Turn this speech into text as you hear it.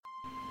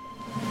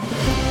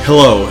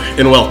Hello,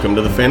 and welcome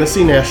to the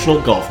Fantasy National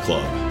Golf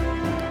Club.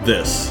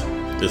 This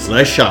is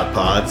Nice Shot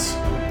Pods,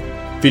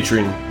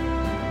 featuring,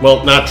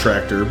 well, not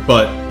Tractor,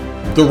 but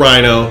the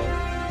Rhino,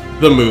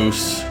 the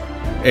Moose,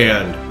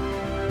 and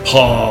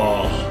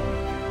Paul.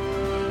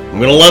 I'm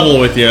going to level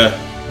with you.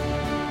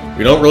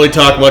 We don't really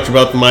talk much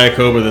about the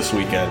Mayakoba this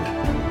weekend.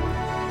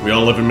 We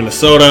all live in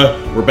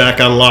Minnesota, we're back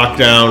on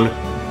lockdown,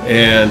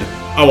 and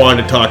I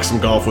wanted to talk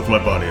some golf with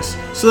my buddies.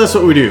 So that's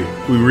what we do.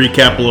 We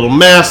recap a little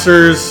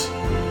Masters.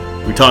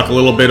 We talk a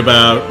little bit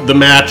about the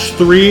match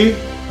 3,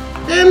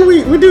 and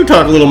we do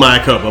talk a little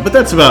Mayakoba, but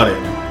that's about it.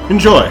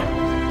 Enjoy.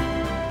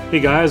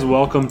 Hey guys,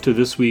 welcome to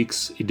this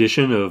week's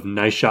edition of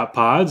Nice Shot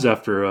Pods.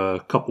 After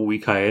a couple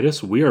week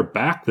hiatus, we are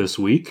back this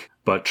week,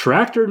 but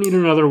Tractor needed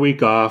another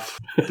week off.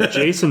 The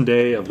Jason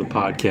Day of the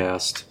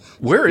podcast.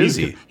 Where is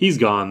he? He's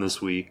gone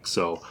this week,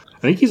 so I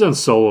think he's on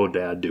solo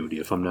dad duty,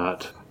 if I'm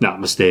not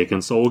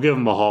mistaken. So we'll give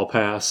him a hall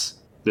pass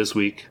this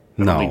week.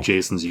 I don't think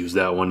Jason's used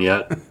that one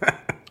yet.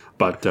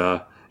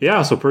 But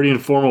yeah, so pretty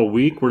informal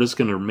week. We're just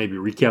going to maybe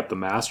recap the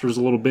Masters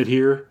a little bit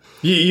here.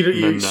 So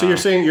you're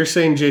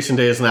saying Jason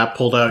Day is not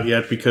pulled out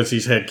yet because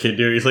he's had kid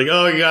duty. He's like,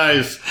 oh,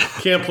 guys,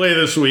 can't play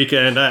this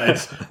weekend.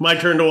 It's my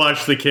turn to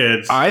watch the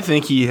kids. I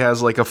think he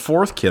has like a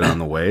fourth kid on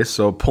the way,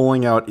 so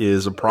pulling out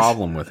is a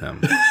problem with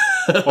him.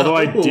 Although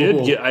I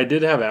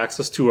did have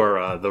access to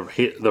our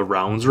the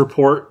rounds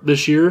report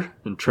this year,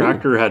 and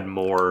Tractor had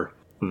more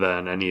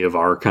than any of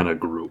our kind of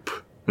group.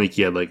 I think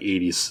he had like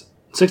 80s,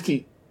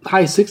 60,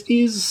 high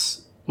 60s.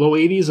 Low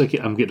 80s,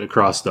 I'm getting it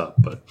crossed up,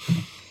 but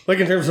like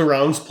in terms of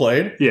rounds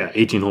played? Yeah,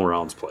 18-hole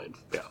rounds played.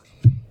 Yeah,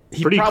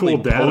 He pretty probably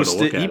cool data posted,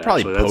 to look at. He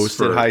probably actually.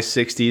 posted high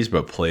 60s,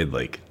 but played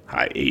like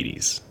high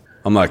 80s.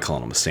 I'm not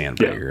calling him a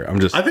sandbagger. Yeah.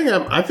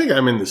 I think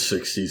I'm in the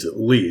 60s at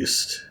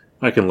least.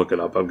 I can look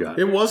it up. I've got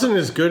it. It wasn't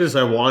as good as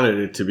I wanted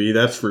it to be.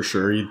 That's for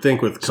sure. You'd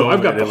think with COVID, so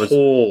I've got the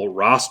whole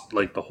roster,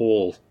 like the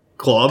whole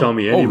club. Tell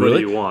me anybody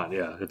really? you want.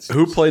 Yeah,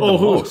 who played the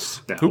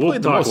most? Yeah, Who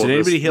played the most? Did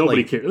anybody hit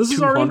like cares. This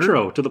is our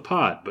intro to the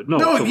pod, but no.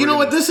 No, you know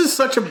what? This is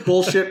such a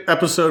bullshit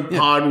episode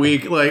pod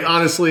week. Like,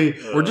 honestly,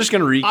 we're just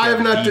going to recap I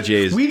have not.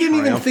 DJ's We didn't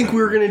even triumphant think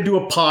we were going to do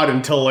a pod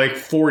until like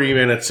 40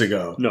 minutes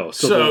ago. No.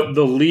 So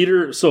the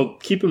leader. So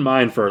keep in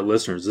mind for our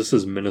listeners, this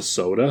is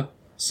Minnesota.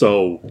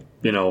 So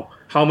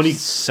how many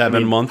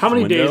 7 month? How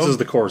many window? days is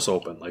the course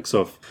open? Like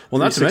so. If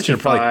not to mention,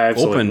 it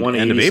probably open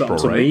end of April,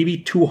 so right? maybe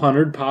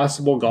 200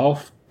 possible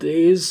golf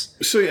days.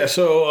 So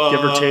give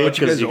or take,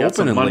 because you got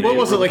some money. What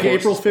was it, like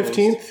April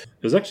 15th?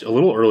 It was actually a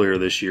little earlier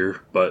this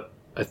year, but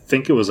I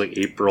think it was like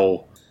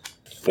April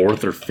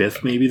 4th or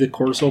 5th, maybe the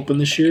course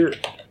opened this year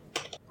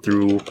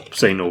through,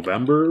 say,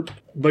 November.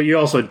 But you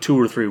also had 2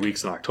 or 3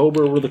 weeks in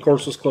October where the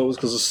course was closed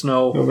because of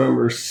snow.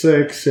 November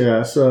 6th,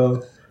 yeah.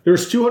 So there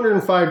was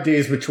 205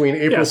 days between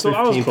April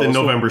 15th and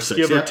November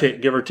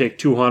 6th. Give or take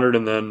 200,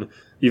 and then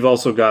you've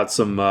also got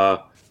some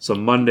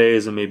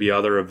Mondays and maybe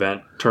other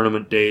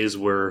tournament days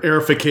where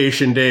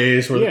airification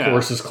days where the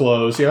course is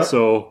closed. Yeah.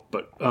 So,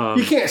 but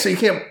you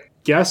can't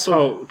guess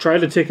how. Try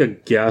to take a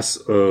guess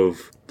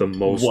of the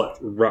most.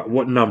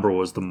 What number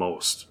was the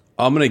most?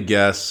 I'm gonna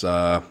guess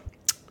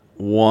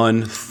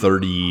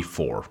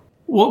 134.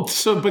 Well,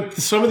 but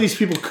some of these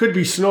people could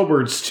be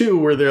snowbirds too,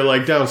 where they're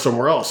like down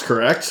somewhere else,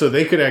 correct? So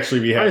they could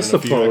actually be having a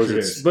few extra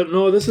days. But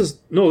this is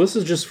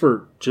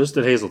just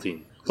at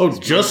Hazeltine. Oh,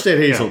 just at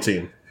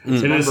Hazeltine. Yeah.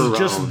 And is it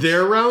just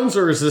their rounds,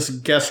 or is this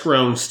guest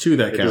rounds too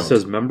that count? It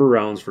says member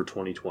rounds for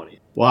 2020.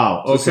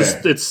 Wow. Okay.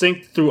 So it's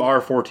synced through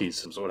our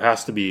 40s, so it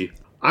has to be.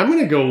 I'm going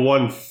to go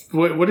one.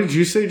 What did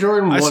you say,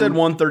 Jordan? I said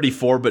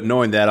 134, but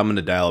knowing that, I'm going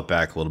to dial it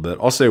back a little bit.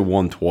 I'll say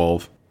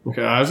 112.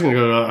 Okay, I was going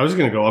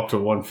to go up to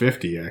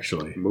 150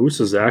 actually.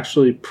 Moose is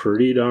actually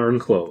pretty darn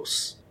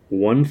close.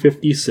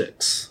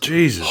 156.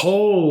 Jesus.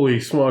 Holy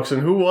smokes!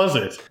 And who was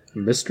it?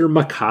 Mr.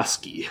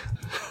 McCoskey.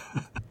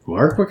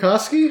 Mark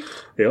McCoskey?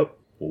 Yep.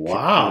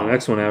 Wow. And the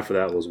next one after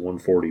that was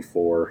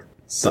 144.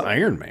 The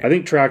Iron Man. I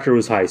think Tractor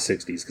was high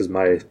 60s because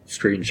my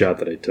screenshot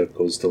that I took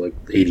goes to like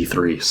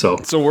 83. So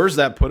where's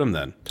that put him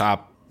then?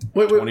 Top.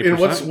 Wait, and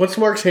what's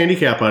Mark's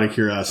handicap out of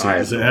curiosity?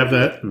 Does it have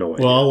that? No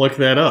idea. Well, I'll look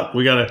that up.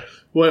 We gotta.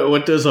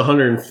 What does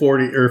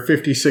 140 or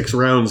 56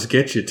 rounds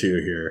get you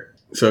to here?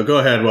 So go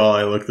ahead while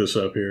I look this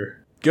up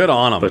here. Good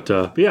on him.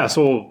 But yeah,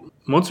 so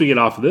once we get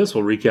off of this,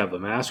 we'll recap the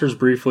Masters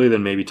briefly,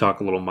 then maybe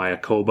talk a little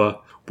Mayakoba.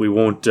 We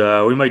won't.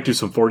 We might do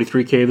some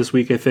 43K this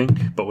week, I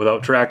think. But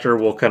without Tractor,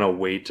 we'll kind of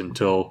wait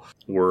until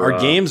our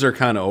games are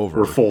kind of over.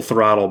 We're full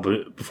throttle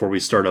before we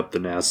start up the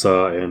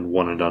NASA and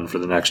one and done for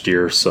the next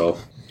year. So,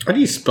 how do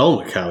you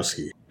spell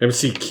Mikowski?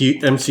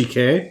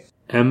 MCK?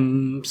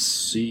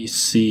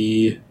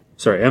 MCKOSKEY.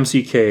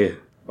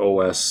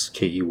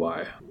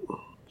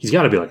 He's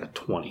got to be like a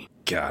 20.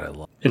 God, I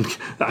love. And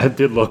I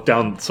did look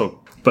down. So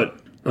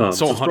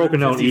it's broken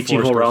down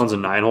 18-hole rounds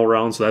and 9-hole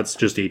rounds, so that's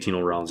just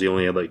 18-hole rounds. He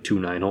only had like 2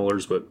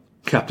 9-holers, but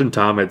Captain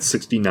Tom had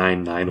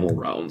 69 9-hole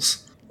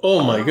rounds.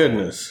 Oh my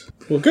goodness.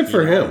 Well, good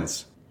for him.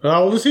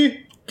 How old is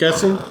he?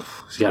 Guessing?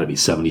 He's got to be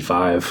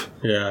 75.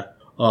 Yeah.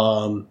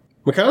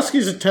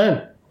 Mikowski's a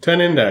 10.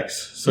 10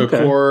 index. So, of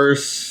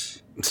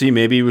course... See,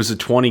 maybe he was a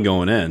 20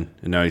 going in,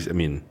 and now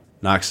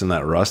knocks some of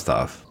that rust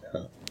off.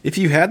 Yeah. If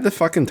you had the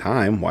fucking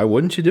time, why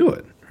wouldn't you do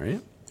it,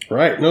 right?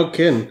 Right, no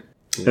kidding.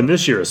 And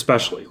this year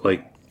especially,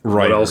 like,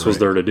 what else was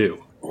there to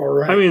do? All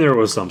right. I mean, there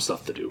was some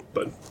stuff to do,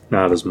 but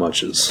not as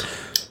much as...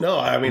 No,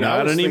 I mean,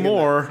 not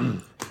anymore.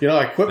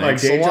 I quit my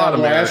day job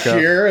last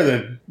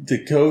year.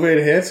 The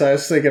COVID hits. I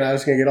was thinking I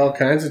was going to get all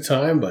kinds of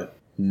time, but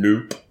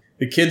nope.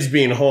 The kids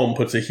being home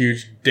puts a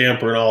huge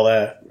damper in all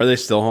that. Are they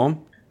still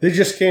home? They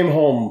just came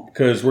home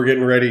because we're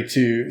getting ready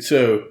to.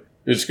 So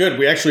it's good.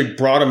 We actually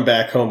brought them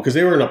back home because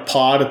they were in a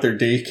pod at their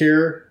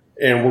daycare,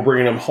 and we're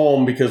bringing them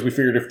home because we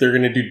figured if they're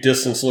going to do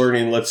distance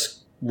learning,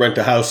 let's rent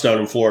a house down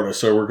in Florida.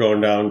 So we're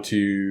going down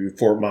to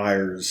Fort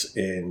Myers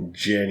in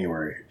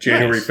January,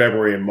 nice.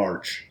 February, and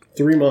March.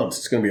 3 months.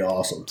 It's going to be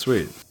awesome.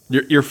 Sweet.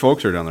 Your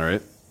folks are down there,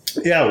 right?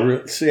 Yeah,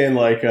 we're staying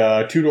like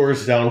 2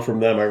 doors down from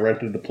them. I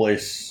rented the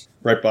place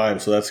right by them,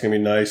 so that's going to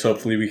be nice.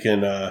 Hopefully we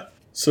can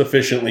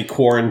sufficiently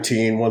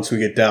quarantine once we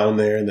get down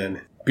there and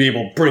then be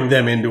able to bring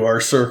them into our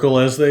circle,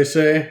 as they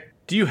say.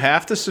 Do you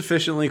have to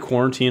sufficiently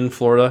quarantine in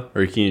Florida,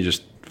 or can you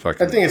just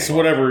fucking... I think it's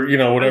whatever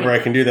I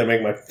can do that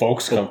make my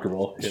folks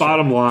comfortable.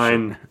 Bottom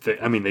line,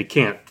 they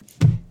can't...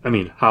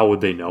 how would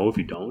they know if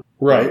you don't?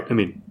 Right.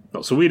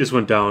 So we just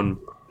went down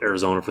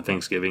Arizona for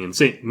Thanksgiving, and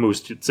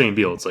same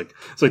deal. It's like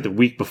the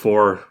week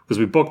before, because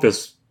we booked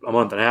this a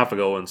month and a half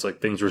ago, and it's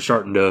like things were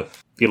starting to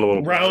get a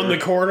little round the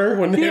corner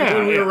when we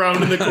were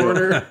rounding the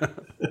corner.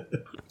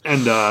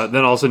 And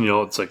then all of a sudden,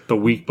 it's like the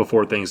week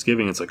before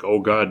Thanksgiving, it's like, oh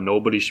God,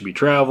 nobody should be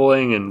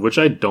traveling, and which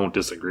I don't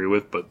disagree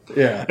with, but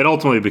it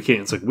ultimately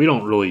became, it's like, we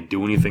don't really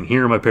do anything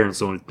here. My parents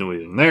don't do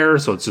anything there,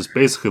 so it's just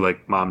basically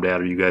like, Mom, Dad,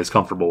 are you guys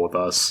comfortable with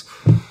us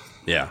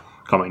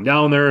coming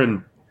down there?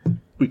 And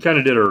we kind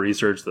of did our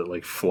research that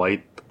like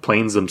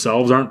planes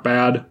themselves aren't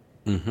bad.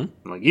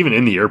 Mm-hmm. Like even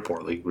in the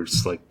airport, like we're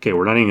just like, okay,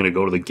 we're not even going to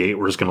go to the gate.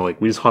 We're just going to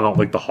we just hung out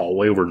like the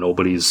hallway where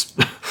nobody's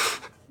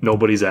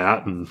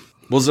at. And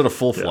was it a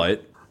full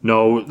flight?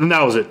 No, and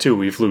that was it too.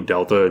 We flew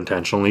Delta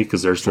intentionally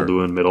because they're still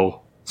doing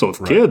middle. So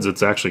with kids,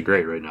 it's actually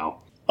great right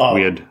now.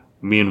 We had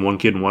me and one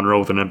kid in one row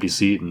with an empty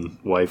seat, and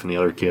wife and the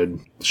other kid.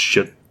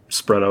 Shit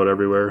spread out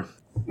everywhere.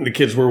 The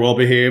kids were well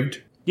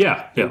behaved.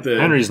 Yeah.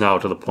 Henry's now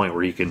to the point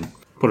where he can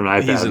put an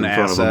iPad in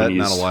front of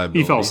him. And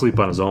he fell asleep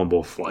on his own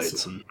both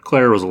flights. And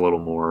Claire was a little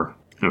more,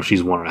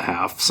 she's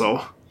 1.5,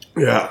 so.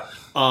 Yeah.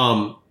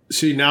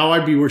 See,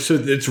 now so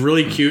it's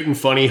really cute and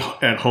funny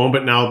at home,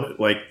 but now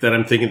that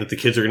I'm thinking that the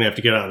kids are going to have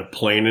to get on a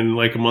plane in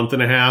like a month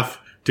and a half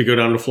to go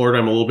down to Florida,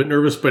 I'm a little bit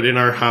nervous. But in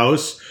our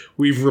house,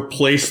 we've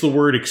replaced the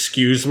word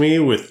excuse me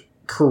with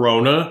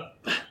Corona.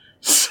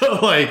 So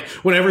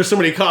whenever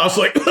somebody coughs,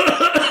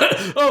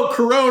 oh,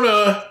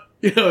 Corona,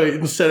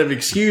 instead of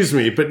excuse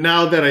me. But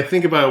now that I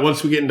think about it,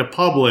 once we get into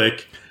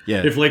public,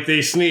 if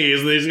they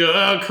sneeze, they just go,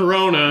 oh,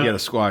 Corona. You got to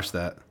squash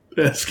that.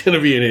 That's going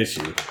to be an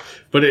issue.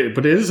 But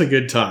it is a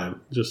good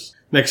time. Just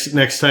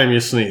next time you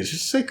sneeze,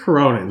 just say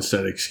Corona instead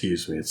of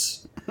excuse me.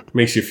 It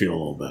makes you feel a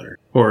little better.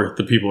 Or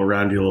the people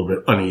around you a little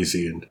bit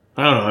uneasy. And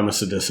I don't know, I'm a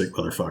sadistic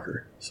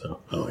motherfucker.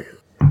 So I like it.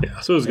 Yeah,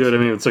 so it was good.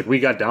 It's like we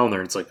got down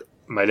there. It's like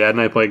my dad and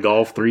I played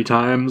golf 3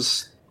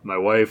 times. My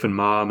wife and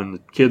mom and the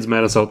kids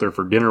met us out there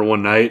for dinner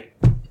one night.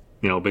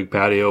 Big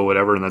patio,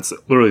 whatever. And that's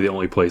literally the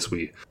only place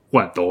we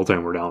went the whole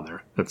time we're down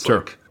there. It's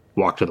like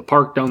walk to the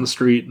park down the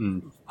street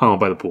and hung out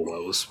by the pool.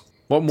 That was...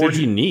 What more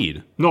do you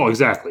need? No,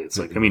 exactly. It's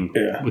like, we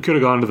could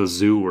have gone to the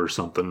zoo or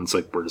something. It's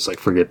like, we're just like,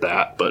 forget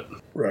that. But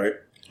right.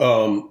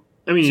 So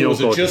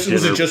was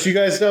it just you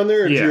guys down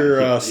there, or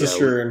your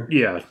sister?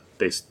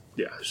 It's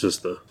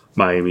just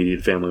my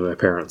immediate family, my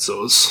parents. So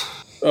it was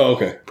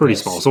pretty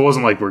small. So it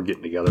wasn't like we're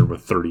getting together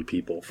with 30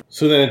 people.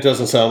 So then it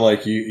doesn't sound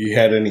like you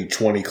had any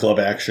 20 club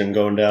action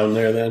going down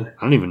there. Then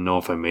I don't even know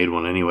if I made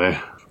one anyway.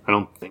 I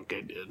don't think I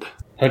did.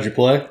 How'd you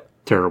play?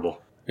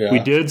 Terrible. Yeah. We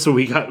did. So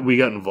we got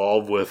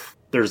involved with.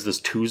 There's this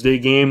Tuesday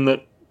game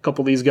that a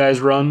couple of these guys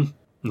run.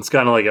 It's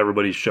kind of like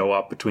everybody show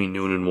up between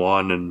noon and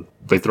 1, and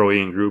they throw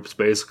you in groups,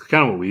 basically.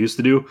 Kind of what we used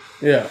to do.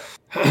 Yeah.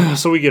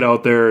 So we get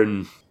out there,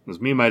 and it was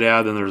me and my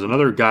dad. Then there's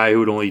another guy who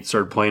had only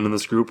started playing in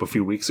this group a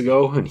few weeks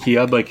ago, and he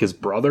had, his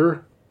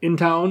brother in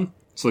town.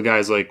 So the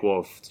guy's like,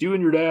 well, if it's you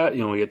and your dad,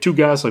 we got 2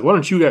 guys. Why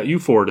don't you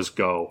 4 just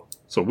go?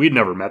 So we'd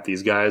never met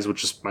these guys,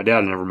 my dad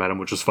had never met them,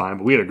 which is fine,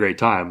 but we had a great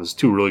time. It was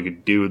 2 really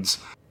good dudes.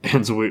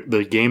 And so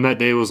the game that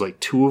day was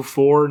 2 of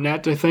 4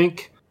 net, I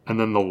think. And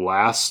then the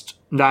last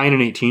 9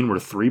 and 18 were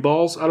 3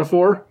 balls out of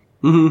 4.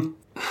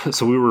 Mm-hmm.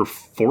 So we were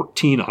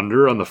 14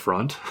 under on the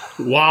front.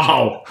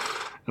 Wow.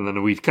 And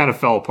then we kind of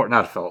fell apart.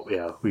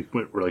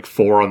 We're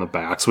 4 on the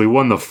back. So we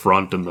won the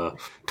front and the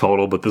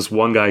total. But this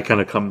one guy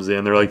kind of comes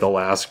in. They're the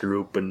last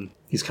group. And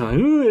he's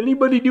kind of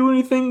anybody do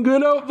anything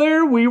good out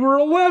there? We were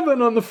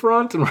 11 on the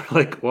front. And we're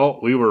like, well,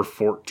 we were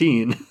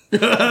 14.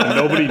 And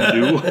nobody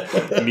knew.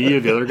 Me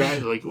and the other guy,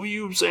 they're like, well,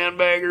 you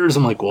sandbaggers.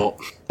 I'm like, well,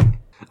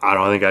 I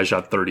don't know. I think I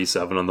shot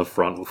 37 on the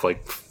front with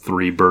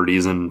 3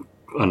 birdies and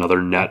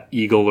another net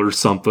eagle or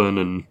something.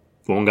 And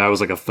one guy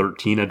was a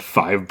 13, had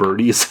 5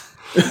 birdies.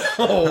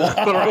 Oh,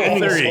 wow. But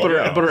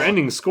our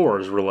ending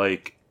scores were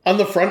On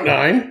the front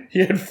 9?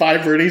 You had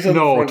 5 birdies on the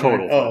front 9?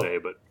 Total for the day.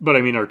 But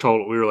I mean, our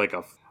total, we were like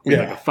a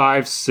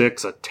 5,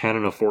 6, a 10,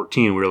 and a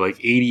 14. We were like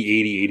 80,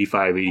 80,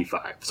 85,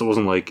 85. So it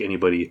wasn't like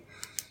anybody...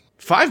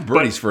 5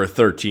 birdies for a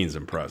 13 is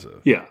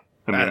impressive. Yeah.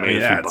 I mean,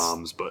 made a few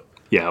bombs, but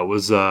yeah, it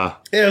was... it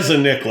was a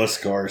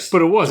Nicklaus course.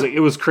 But it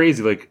was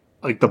crazy. Like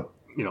the,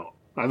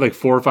 I had like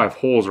 4 or 5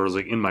 holes where it was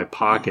like in my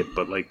pocket,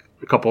 but like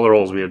a couple other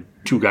holes, we had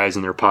 2 guys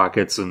in their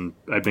pockets and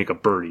I'd make a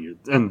birdie.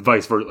 And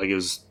vice versa. Like it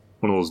was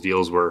one of those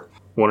deals where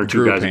 1 or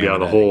 2 guys would be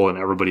out of the hole and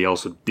everybody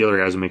else the other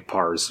guys would make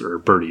pars or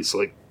birdies.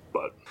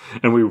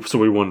 And we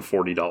won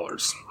 $40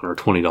 on our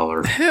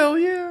 $20. Hell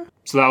yeah.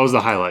 So that was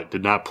the highlight.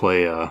 Did not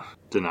play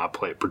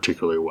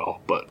particularly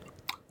well, but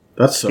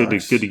that's good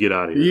to get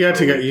out of here.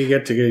 You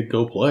get to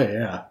go play,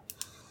 yeah.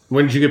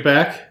 When did you get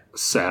back?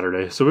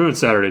 Saturday. So we went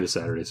Saturday to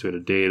Saturday. So we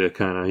had a day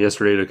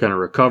yesterday to kind of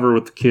recover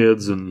with the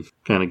kids and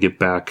kind of get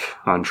back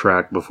on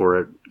track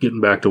before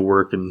getting back to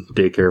work and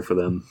daycare for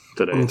them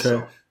today.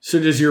 Okay. So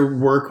does your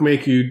work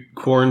make you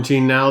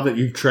quarantine now that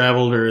you've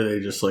traveled, or are they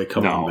just like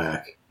coming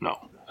back? No.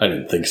 I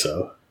didn't think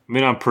so. I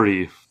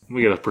mean,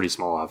 we got a pretty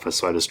small office,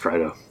 so I just try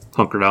to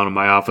hunker down in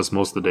my office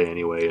most of the day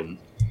anyway and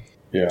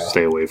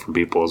stay away from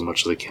people as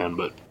much as I can.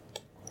 But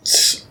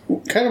it's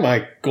kind of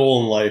my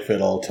goal in life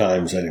at all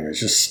times anyways,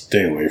 just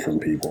stay away from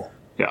people.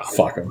 Yeah.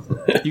 Fuck them.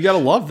 You got to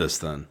love this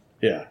then.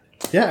 Yeah.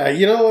 Yeah,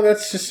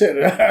 that's just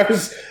it. I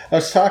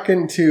was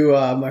talking to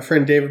my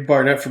friend David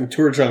Barnett from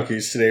Tour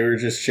Junkies today. We were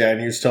just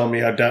chatting. He was telling me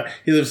how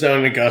he lives down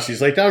in Augusta.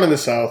 He's like, down in the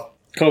South,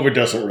 COVID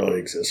doesn't really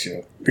exist,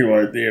 People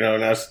are,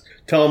 and I was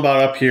telling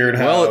about up here and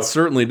how... Well, it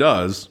certainly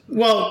does.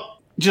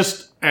 Well,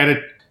 just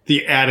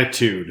the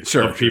attitude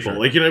of people. Sure.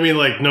 Like, you know what I mean?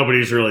 Like,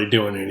 nobody's really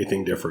doing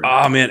anything different.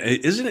 Oh, man.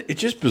 Isn't it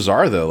just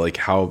bizarre, though, like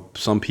how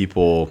some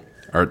people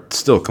are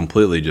still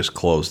completely just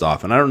closed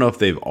off. And I don't know if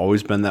they've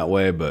always been that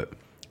way, but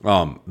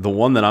the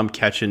one that I'm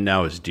catching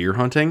now is deer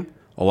hunting.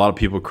 A lot of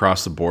people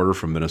crossed the border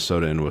from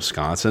Minnesota into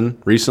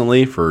Wisconsin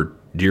recently for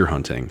deer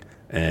hunting.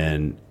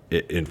 And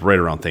it's right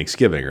around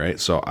Thanksgiving, right?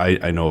 So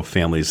I know of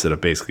families that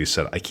have basically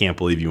said, I can't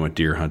believe you went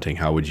deer hunting.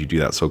 How would you do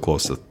that so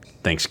close to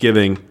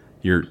Thanksgiving?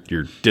 You're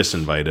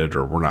disinvited,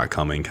 or we're not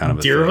coming, kind of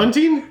a deer thing.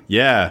 Hunting?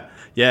 Yeah.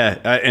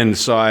 And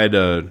so I had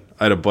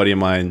a buddy of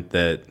mine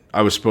that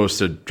I was supposed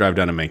to drive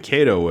down to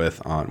Mankato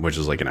with, which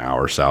is like an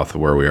hour south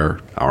of where we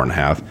are, hour and a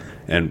half.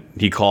 And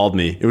he called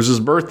me. It was his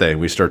birthday.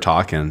 We start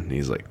talking. And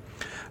he's like,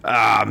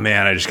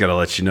 man, I just got to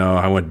let you know,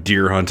 I went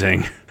deer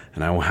hunting,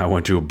 and I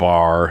went to a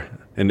bar.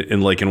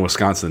 And like in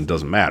Wisconsin, it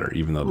doesn't matter,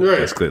 even though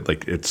basically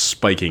like it's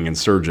spiking and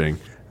surging.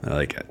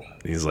 Like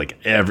he's like,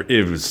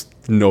 it was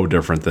no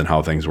different than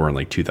how things were in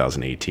like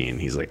 2018.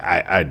 He's like,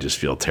 I just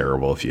feel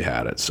terrible if you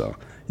had it, so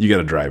you got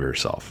to drive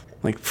yourself. I'm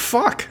like,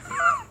 fuck,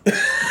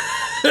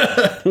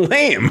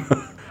 lame.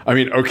 I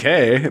mean,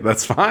 okay,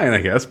 that's fine,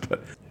 I guess,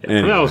 but anyway.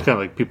 I mean, I was kind of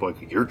like, people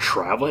like, you're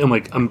traveling. I'm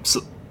like,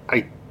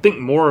 I think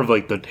more of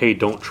like the hey,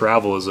 don't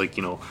travel is like,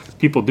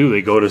 people do.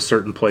 They go to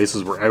certain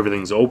places where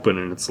everything's open,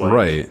 and it's like,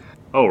 right.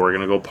 Oh, we're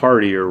going to go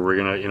party, or we're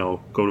going to,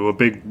 go to a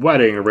big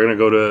wedding, or we're going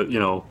to go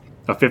to,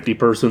 a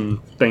 50-person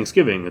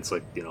Thanksgiving. It's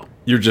like,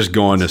 You're just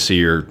going to see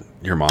your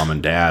mom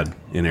and dad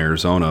in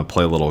Arizona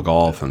play a little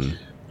golf, and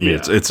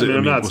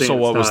so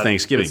what was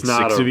Thanksgiving?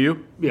 6 of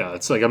you? Yeah,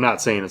 it's like, I'm not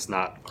saying it's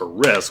not a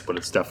risk, but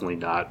it's definitely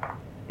not,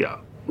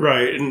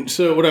 Right, and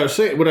so what I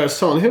was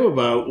telling him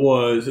about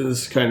was, and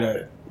this is kind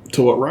of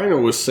to what Rhino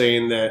was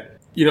saying, that,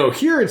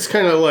 here it's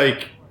kind of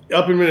like,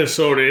 up in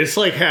Minnesota, it's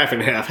like half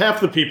and half. Half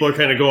the people are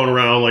kind of going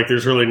around like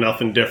there's really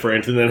nothing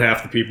different, and then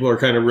half the people are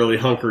kind of really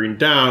hunkering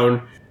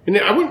down. And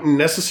I wouldn't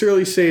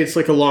necessarily say it's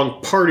like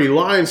along party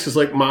lines, because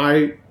like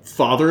my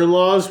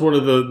father-in-law is one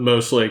of the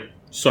most like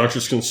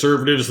staunchest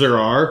conservatives there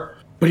are,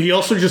 but he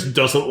also just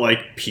doesn't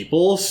like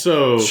people.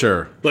 So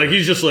sure, like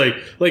he's just like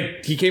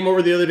he came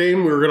over the other day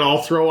and we were gonna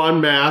all throw on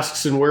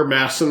masks and wear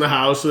masks in the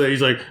house. So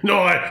he's like, no,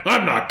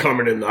 I'm not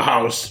coming in the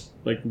house.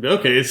 Like,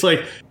 okay, it's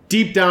like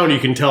deep down you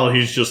can tell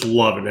he's just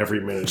loving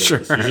every minute of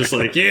this. He's just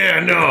like, yeah,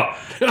 no.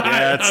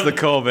 Yeah, it's the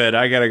COVID.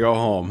 I gotta go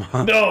home.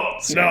 I'm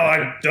not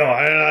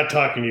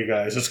talking to you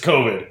guys. It's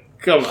COVID.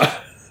 Come on.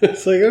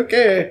 It's like,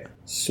 okay.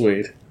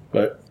 Sweet.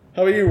 But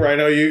how about you,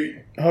 Rhino?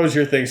 How was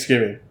your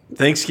Thanksgiving?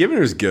 Thanksgiving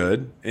was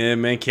good,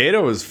 and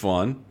Mankato was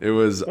fun. It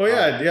was. Oh,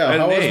 yeah.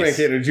 How was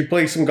Mankato? Did you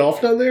play some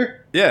golf down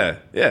there? Yeah.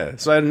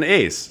 So I had an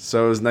ace.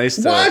 So it was nice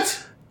to.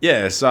 What?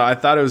 Yeah, so I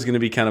thought it was going to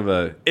be kind of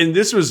a. And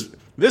this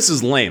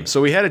is lame.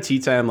 So we had a tee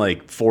time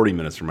like 40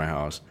 minutes from my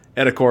house.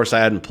 And of course, I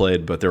hadn't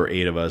played, but there were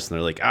 8 of us, and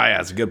they're like, yeah,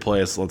 it's a good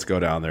place. Let's go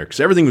down there. Because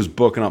everything was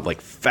booking up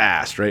like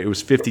fast, right? It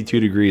was 52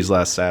 degrees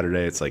last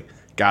Saturday. It's like,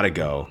 gotta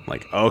go. I'm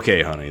like,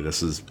 okay, honey,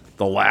 this is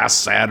the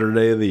last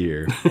Saturday of the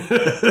year.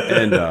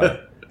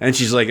 And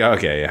she's like,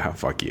 okay, yeah,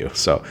 fuck you.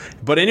 So,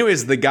 but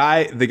anyways, the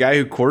guy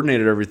who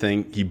coordinated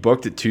everything, he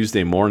booked it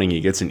Tuesday morning.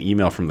 He gets an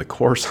email from the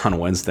course on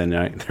Wednesday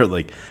night. They're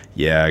like,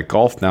 yeah,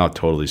 golf now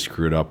totally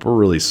screwed up. We're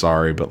really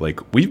sorry, but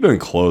like, we've been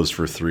closed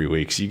for 3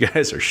 weeks. You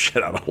guys are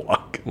shit out of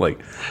luck. I'm like,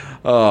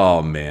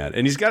 oh man.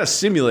 And he's got a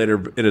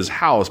simulator in his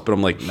house, but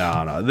I'm like,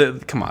 no,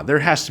 come on. There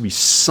has to be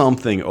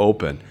something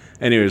open.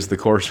 Anyways, the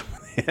course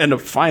end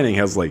up finding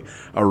has like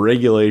a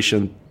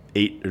regulation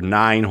 8 or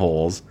 9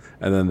 holes,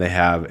 and then they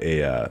have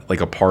a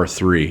like a par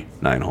 3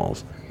 9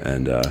 holes.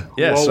 And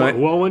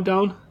who all went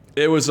down?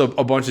 It was a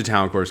bunch of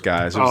town course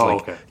guys. It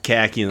was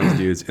Khaki and those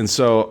dudes. And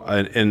so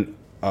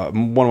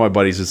one of my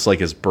buddies, it's like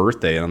his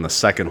birthday, and on the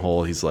second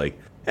hole he's like,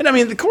 and I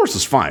mean the course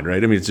is fine,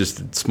 right? I mean it's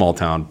just a small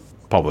town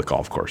public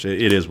golf course.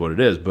 It is what it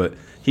is, but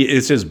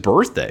it's his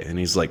birthday, and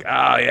he's like,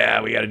 oh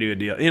yeah, we got to do a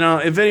deal.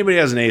 If anybody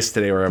has an ace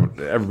today, where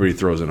everybody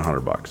throws in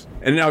 $100.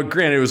 And now,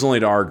 granted, it was only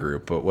to our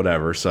group, but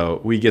whatever.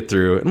 So we get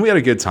through, and we had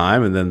a good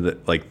time. And then the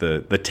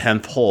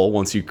 10th hole,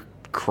 once you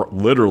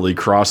literally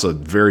cross a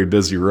very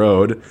busy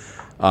road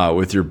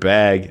with your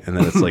bag, and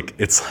then it's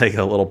like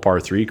a little par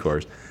 3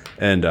 course,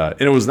 and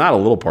it was not a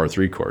little par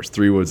 3 course,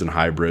 3 woods and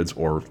hybrids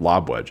or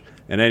lob wedge.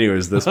 And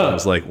anyways, this one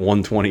was like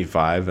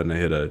 125, and I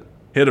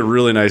hit a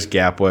really nice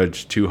gap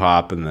wedge,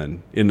 2-hop, and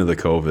then into the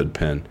COVID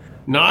pin.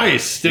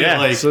 Nice. Did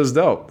so it was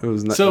dope. It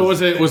was. So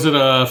was it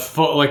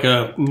like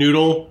a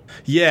noodle?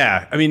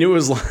 Yeah, I mean it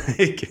was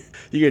like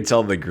you could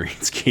tell the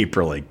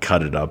greenskeeper like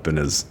cut it up in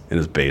his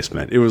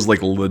basement. It was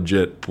like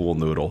legit pool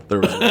noodle. There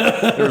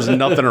was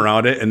nothing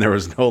around it, and there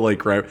was no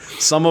like right.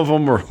 Some of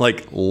them were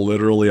like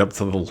literally up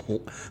to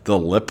the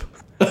lip.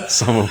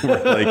 Some of them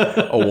were like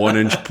a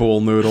 1-inch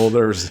pool noodle.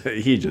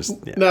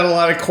 Not a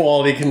lot of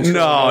quality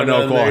control.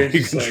 No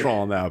quality control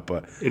on that.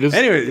 But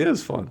anyway, it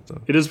is fun.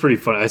 So. It is pretty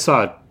fun. I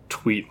saw a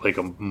tweet like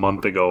a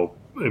month ago.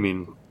 I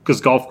mean,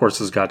 because golf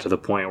courses got to the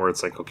point where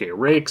it's like, okay,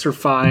 rakes are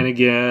fine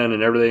again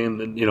and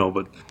everything, and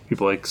but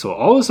people are like, so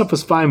all this stuff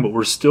is fine, but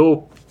we're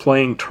still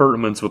playing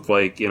tournaments with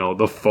like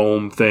the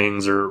foam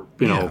things or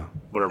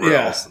whatever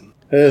else.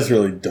 It is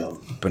really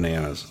dumb.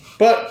 Bananas.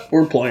 But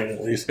we're playing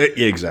at least.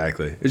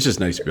 Exactly. It's just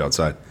nice to be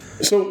outside.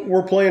 So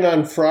we're playing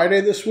on Friday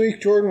this week,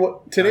 Jordan.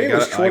 Today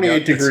was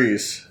 28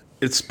 degrees.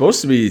 It's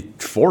supposed to be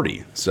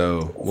 40,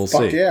 so we'll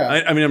see.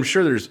 Yeah. I mean, I'm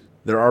sure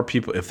there are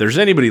people. If there's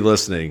anybody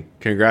listening,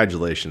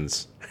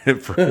 congratulations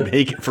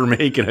for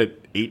making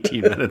it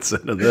 18 minutes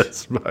into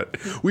this. But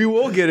we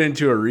will get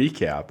into a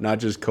recap, not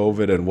just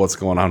COVID and what's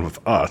going on with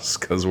us,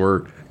 because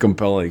we're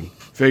compelling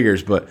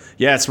figures. But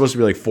yeah, it's supposed to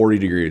be like 40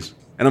 degrees.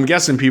 And I'm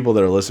guessing people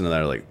that are listening to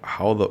that are like,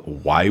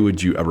 why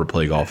would you ever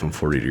play golf in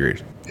 40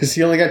 degrees? Because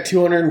you only got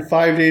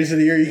 205 days of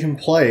the year you can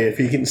play. If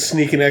you can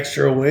sneak an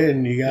extra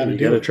win, you got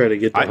to try to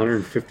get to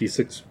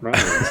 156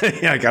 rounds.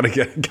 Yeah, I gotta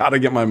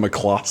get my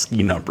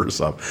McCloskey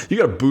numbers up. You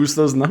got to boost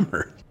those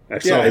numbers.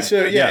 Yes,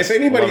 if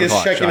anybody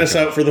is checking us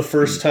out for the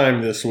first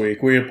time this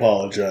week, we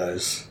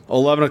apologize.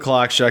 11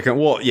 o'clock check-in.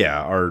 Well,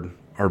 yeah,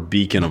 our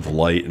beacon of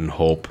light and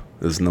hope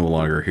is no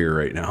longer here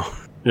right now.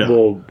 Yeah.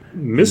 Well,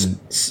 Miss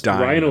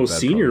Rhino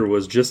Sr.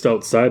 was just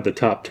outside the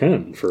top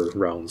 10 for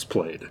rounds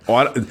played.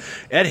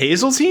 Ed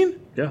Hazeltine?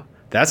 Yeah.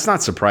 That's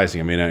not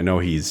surprising. I mean, I know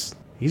he's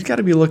got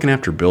to be looking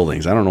after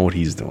buildings. I don't know what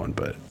he's doing,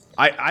 but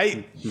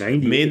I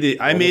made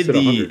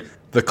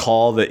the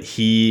call that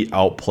he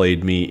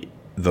outplayed me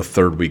the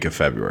third week of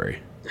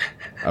February.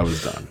 I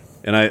was done.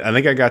 And I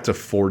think I got to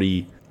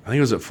 40. I think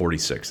it was at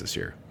 46 this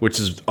year, which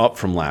is up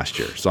from last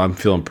year. So I'm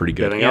feeling pretty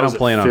good. Yeah, I'm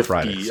playing on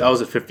Friday. So. I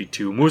was at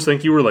 52. Moose, I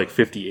think you were like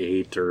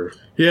 58 or...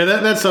 Yeah,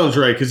 that sounds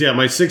right. Because,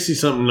 my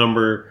 60-something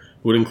number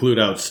would include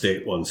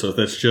outstate one. So if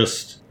that's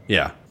just...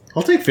 Yeah.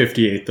 I'll take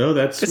 58, though.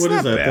 What is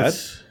that? Bad.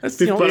 That's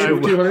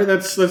 5,200.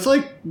 That's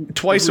like...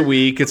 Twice a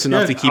week. It's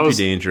enough to keep you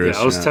dangerous.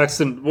 Yeah, I was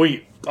texting...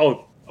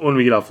 When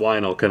we get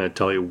offline, I'll kind of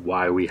tell you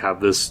why we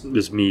have this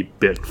me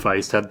bit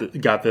Feist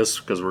got this,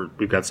 because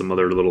we've got some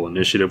other little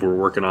initiative we're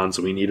working on,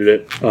 so we needed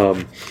it.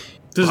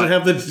 Does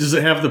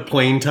it have the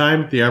playing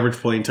time, the average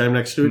playing time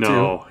next to it?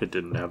 No, it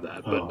didn't have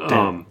that.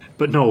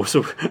 But no.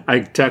 So I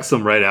text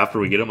them right after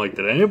we get them. Like,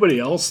 did anybody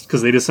else?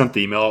 Because they just sent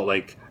the email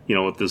like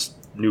with this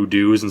new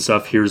dues and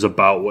stuff. Here's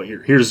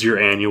your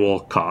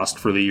annual cost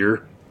for the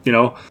year.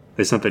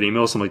 They sent that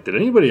email. So I'm like, did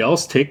anybody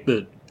else take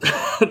the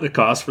the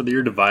cost for the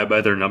year, divide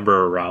by their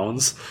number of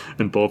rounds?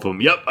 And both of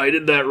them, yep, I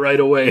did that right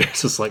away.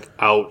 It's just like,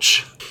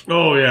 ouch.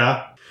 Oh,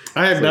 yeah.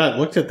 I have not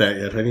looked at that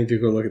yet. I need to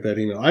go look at that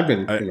email. I've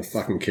been in a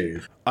fucking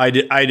cave. I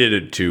did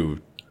it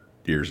 2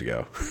 years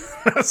ago.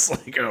 It's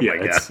like, my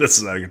God, this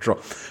is out of control.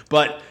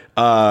 But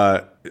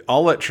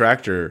I'll let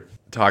Tractor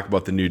talk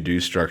about the new due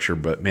structure.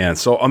 But, man,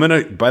 so I'm in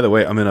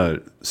a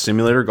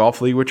simulator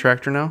golf league with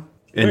Tractor now.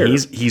 And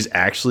he's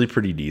actually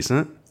pretty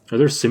decent. Are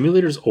there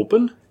simulators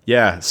open?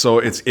 Yeah, so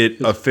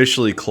it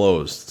officially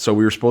closed. So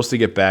we were supposed to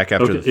get back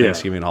after the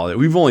Thanksgiving holiday.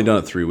 We've only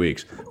done it 3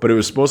 weeks, but it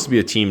was supposed to be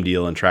a team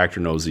deal. And Tractor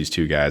knows these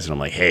 2 guys, and I'm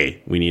like,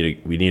 hey, we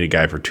need a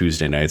guy for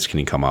Tuesday nights. Can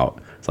he come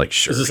out? It's like,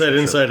 sure. Is this at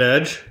Inside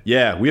Edge?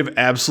 Yeah, we have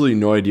absolutely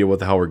no idea what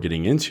the hell we're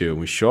getting into. And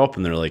we show up,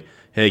 and they're like,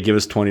 hey, give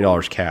us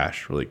 $20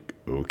 cash. We're like,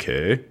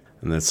 okay.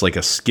 And it's like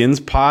a skins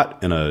pot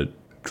and a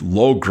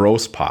low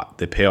gross pot.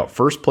 They pay out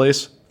first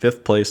place,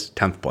 5th place,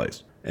 10th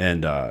place,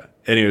 and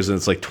anyways, and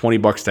it's like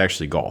 $20 to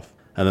actually golf.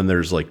 And then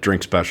there's like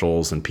drink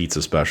specials and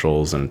pizza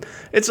specials, and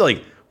it's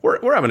like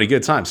we're having a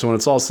good time. So when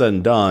it's all said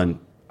and done,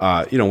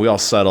 we all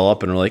settle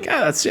up and we're like,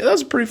 that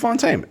was a pretty fun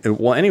time.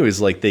 Well,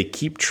 anyways, like they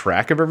keep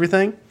track of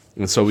everything,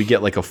 and so we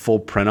get like a full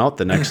printout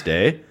the next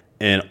day,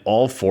 and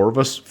all 4 of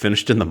us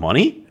finished in the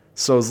money.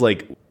 So I was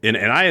like, and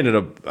I ended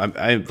up,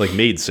 I like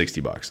made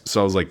 $60.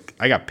 So I was like,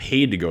 I got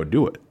paid to go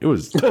do it. It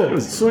was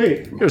Sweet.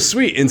 It was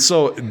sweet. And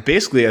so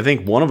basically, I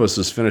think one of us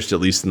has finished at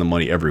least in the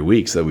money every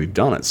week so that we've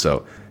done it.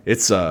 So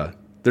it's,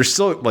 they're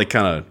still like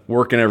kind of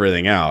working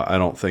everything out. I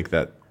don't think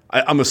that,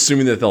 I'm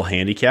assuming that they'll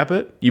handicap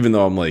it, even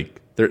though I'm like,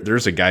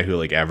 there's a guy who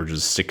like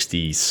averages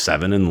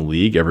 67 in the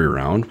league every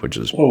round, which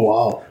is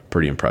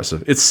pretty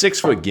impressive. It's 6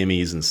 foot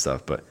gimmies and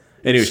stuff. But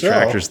anyways, Sure.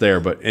 Tractor's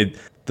there. But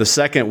the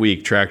second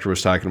week, Tractor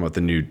was talking about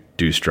the new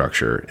due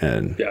structure.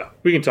 And Yeah,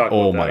 we can talk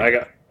about my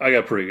that. I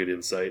got pretty good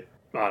insight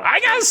on it. I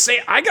gotta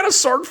say, I got a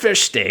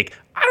swordfish steak.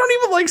 I don't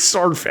even like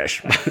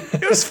swordfish.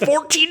 It was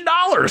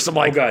 $14. I'm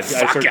like, God, I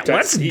fuck started it,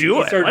 let's texting- do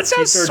he it. started- Let's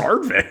he have started-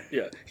 swordfish.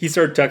 Yeah, he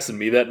started texting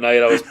me that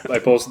night. I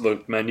posted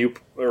the menu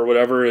or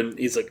whatever, and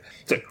he's like,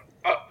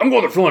 I'm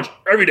going there for lunch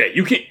every day.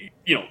 You can't,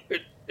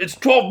 it's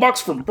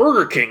 $12 from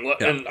Burger King,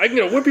 and I can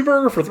get a Wimpy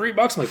Burger for $3.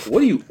 I'm like, what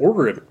do you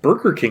order at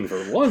Burger King for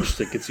lunch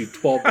that gets you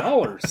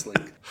 $12?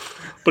 Like,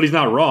 but he's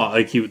not wrong.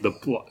 Like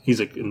he's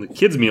like, and the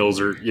kids' meals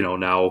are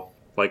now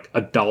like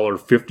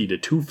 $1.50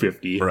 to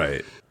 $2.50.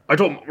 Right. I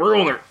told him we're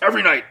going there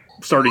every night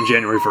starting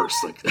January 1st.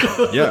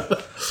 Like, Yeah.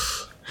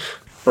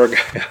 for a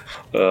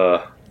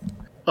guy.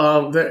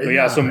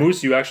 Yeah. So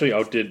Moose, you actually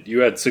outdid. You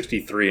had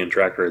 63 and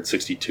Tractor had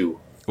 62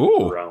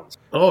 Ooh. rounds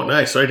Oh,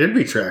 nice. So I did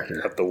beat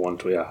Tractor. at the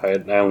 120.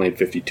 Yeah, I only had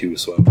 52,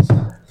 so I was.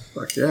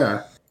 Fuck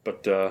yeah.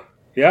 But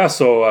yeah,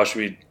 so should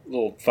we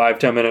little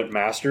 5-10 minute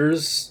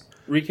Masters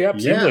recap?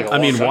 Seems Yeah. like a I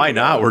long mean, time why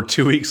ago. not? We're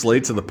 2 weeks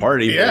late to the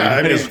party. but Yeah, we I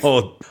might mean- as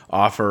well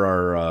offer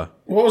our.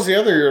 What was the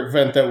other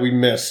event that we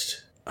missed?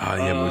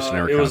 Moose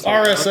and it was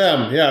Air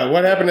RSM. Yeah.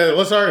 What happened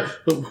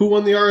to who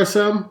won the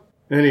RSM?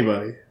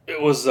 Anybody? It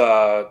was who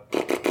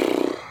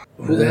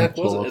the heck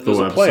was it? It was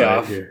a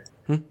playoff. Here.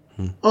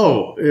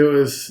 Oh, it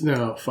was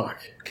fuck.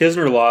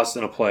 Kisner lost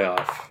in a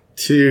playoff.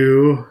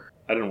 To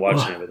I didn't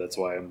watch any of it. That's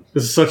why I'm.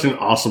 this is such an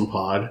awesome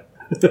pod.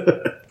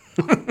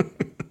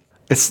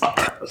 It's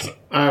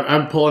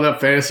I'm pulling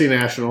up Fantasy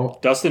National.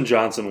 Dustin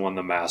Johnson won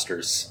the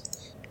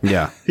Masters.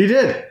 yeah. He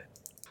did.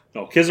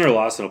 No, Kisner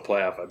lost in a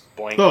playoff. I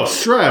blanked. Oh, on it.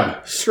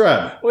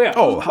 Streb. Oh yeah.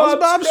 Oh, how's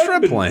Bob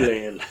Streb been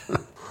playing?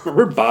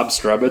 Remember Bob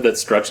Streb had that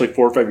stretch like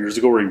 4 or 5 years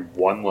ago where he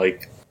won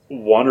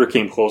or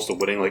came close to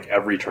winning like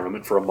every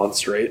tournament for a month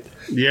straight.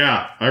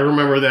 Yeah, I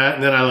remember that.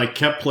 And then I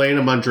kept playing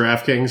him on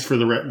DraftKings for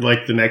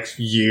the next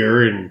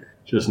year and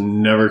just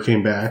never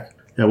came back.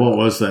 Yeah, what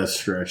was that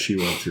stretch he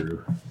went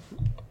through?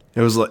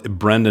 It was like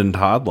Brendan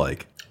Todd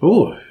like.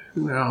 Oh,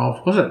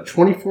 no. Was it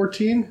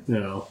 2014?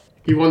 No.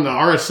 He won the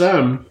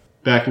RSM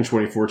back in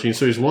 2014,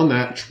 so he's won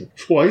that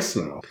twice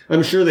now.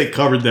 I'm sure they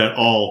covered that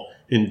all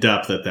in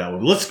depth at that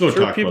one. Let's go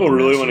Sure, talk people about the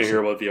really Masters. want to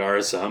hear about the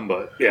RSM,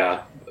 but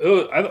yeah,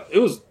 it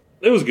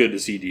was good to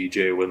see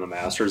DJ win the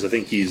Masters. I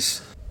think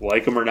he's,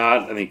 like him or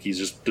not, I think he's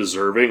just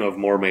deserving of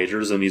more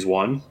majors than he's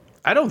won.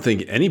 I don't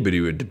think anybody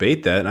would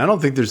debate that, and I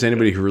don't think there's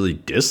anybody who really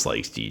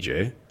dislikes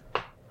DJ.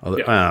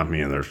 I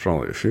mean, there's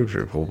probably a few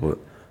people, but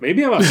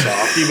Maybe I'm a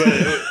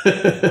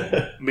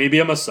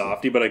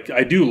softie, but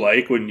I do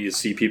like when you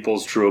see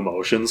people's true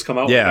emotions come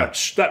out. Yeah.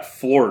 That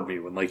floored me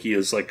when he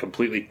is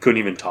completely couldn't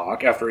even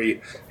talk after he,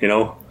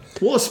 Well,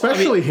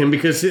 especially him,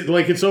 because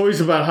it's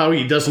always about how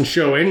he doesn't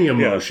show any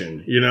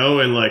emotion,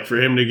 and for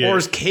him to get or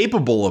is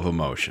capable of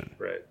emotion.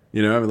 Right.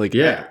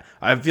 Yeah.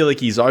 I feel like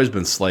he's always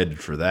been slighted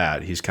for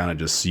that. He's kind of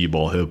just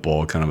see-ball,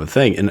 hit-ball kind of a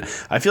thing. And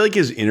I feel like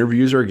his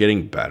interviews are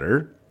getting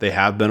better. They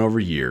have been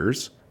over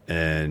years.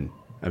 And,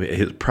 I mean,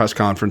 his press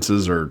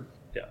conferences are,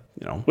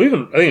 Well,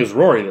 even, I think it was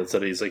Rory that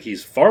said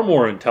he's far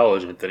more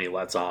intelligent than he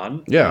lets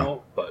on. Yeah.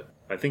 But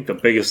I think the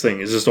biggest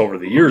thing is just over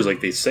the years,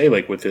 they say,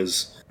 with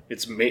his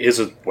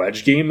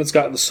wedge game that's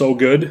gotten so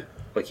good.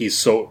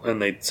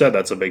 And they said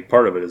that's a big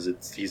part of it,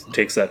 is he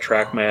takes that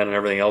TrackMan and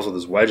everything else with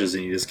his wedges,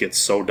 and he just gets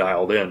so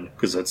dialed in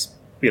because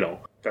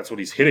that's what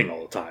he's hitting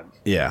all the time.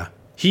 yeah.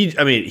 He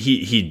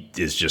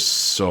is just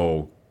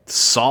so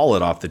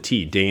solid off the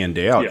tee day in,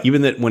 day out. Yeah.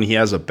 Even that when he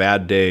has a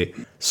bad day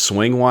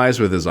swing-wise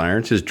with his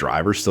irons, his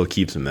driver still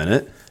keeps him in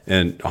it.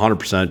 And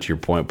 100% to your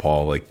point,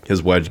 Paul,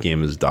 his wedge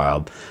game is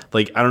dialed.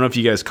 I don't know if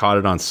you guys caught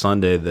it on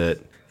Sunday that,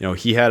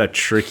 he had a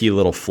tricky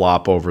little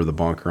flop over the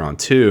bunker on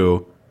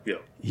 2. Yeah.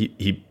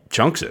 He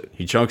chunks it.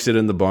 He chunks it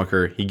in the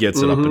bunker. He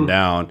gets it up and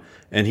down.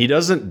 And he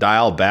doesn't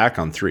dial back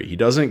on 3. He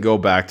doesn't go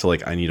back to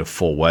I need a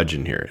full wedge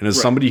in here. And as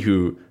somebody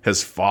who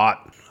has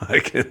fought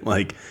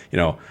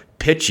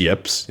pitch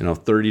yips,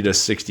 30 to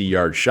 60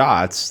 yard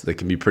shots that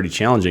can be pretty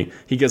challenging,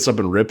 he gets up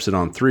and rips it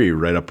on 3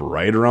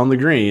 right around the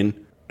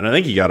green. And I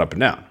think he got up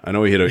and down. I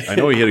know he hit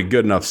a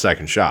good enough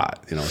second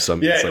shot. he did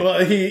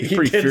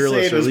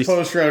say in his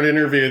post round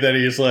interview that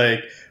he's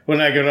when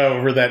I got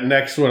over that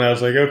next one, I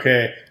was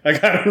okay, I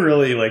gotta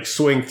really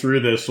swing through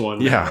this one.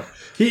 Yeah.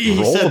 He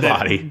Roll said the that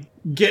body.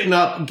 getting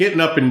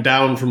up and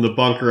down from the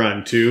bunker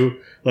on 2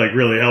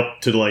 really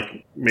helped to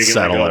make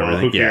Settle it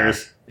everything. who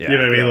cares? Yeah. You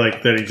know what I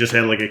mean? That he just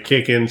had a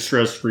kick in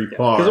stress free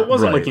par. Because it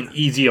wasn't Right. an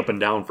easy up and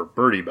down for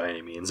birdie by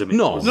any means. I mean,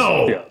 No.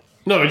 No. Yeah.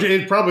 No,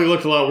 it probably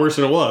looked a lot worse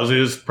than it was. It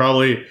was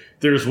probably,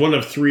 there's one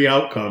of three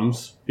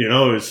outcomes.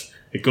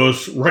 It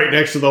goes right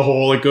next to the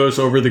hole, it goes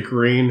over the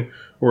green,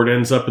 or it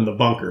ends up in the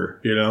bunker,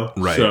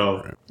 Right.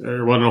 So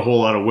there wasn't a whole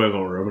lot of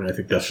wiggle room, and I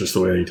think that's just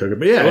the way he took it.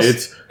 But yeah,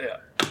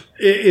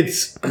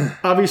 it's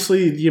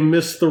obviously you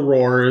miss the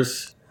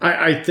roars.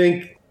 I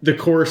think the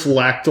course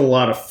lacked a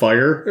lot of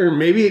fire, or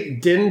maybe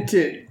it didn't,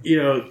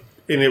 and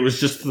it was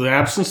just the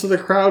absence of the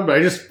crowd, but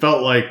I just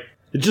felt like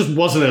it just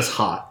wasn't as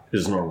hot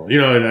as normal.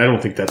 And I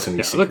don't think that's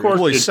any secret. The course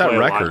Well, he did set play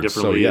a lot records,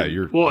 so differently. yeah,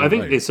 you're I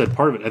think right. they said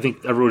part of it. I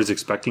think everybody's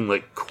expecting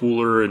like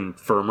cooler and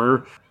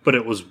firmer, but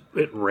it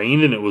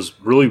rained and it was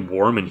really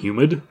warm and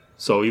humid.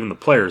 So even the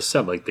players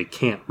said like they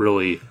can't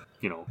really,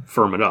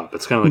 firm it up.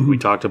 It's kind of like we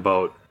talked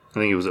about, I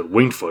think it was at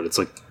Winged Foot. It's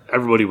like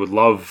everybody would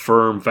love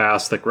firm,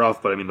 fast, thick,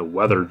 rough, but I mean the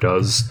weather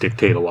does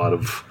dictate a lot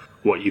of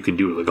what you can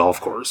do to the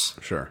golf course.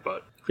 Sure.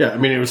 But Yeah, I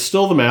mean, it was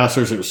still the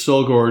Masters. It was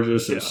still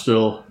gorgeous. It was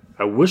still...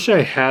 I wish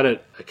I had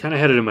it. I kind of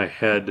had it in my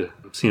head.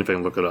 I'm seeing if I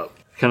can look it up.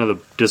 Kind of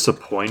the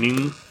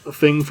disappointing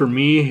thing for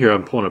me here.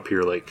 I'm pulling up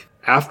here. Like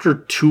after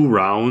 2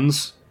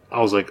 rounds,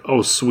 I was like,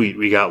 "Oh, sweet,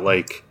 we got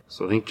like."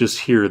 So I think just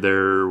here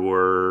there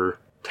were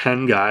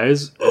 10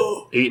 guys at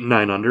 8 and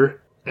 9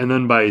 under, and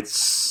then by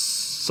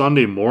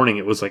Sunday morning,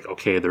 it was like,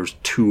 okay, there's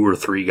 2 or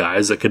 3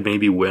 guys that could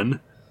maybe win.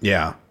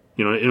 Yeah.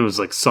 It was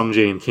like Sung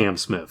Jae and Cam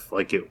Smith.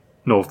 Like it.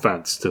 No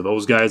offense to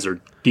those guys,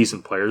 are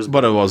decent players,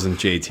 But it wasn't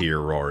JT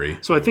or Rory.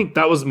 So I think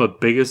that was my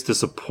biggest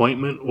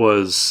disappointment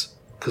was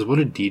because what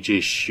did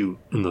DJ shoot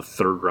in the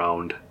 3rd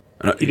round?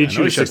 He did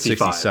shoot a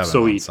 65.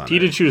 So he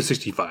did shoot a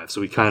 65.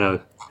 So he kind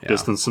of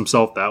distanced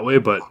himself that way.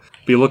 But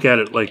if you look at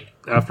it like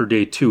after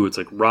day 2, it's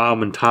like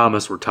Rahm and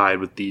Thomas were tied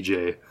with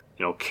DJ.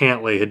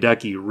 Cantlay,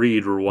 Hideki,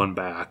 Reed were one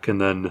back. And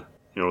then,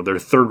 their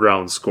 3rd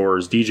round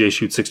scores, DJ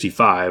shoots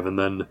 65. And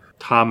then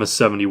Thomas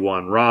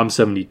 71, Rahm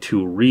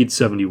 72, Reed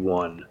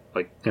 71.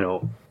 Like,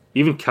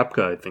 even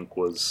Koepka, I think,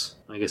 was...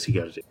 I guess he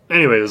got it.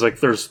 Anyway, it was like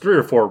there's 3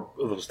 or 4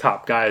 of those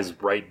top guys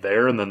right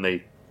there, and then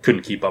they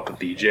couldn't keep up with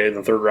DJ in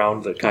the 3rd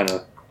round. That kind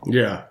of...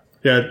 Yeah,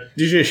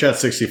 DJ shot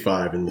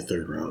 65 in the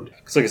 3rd round.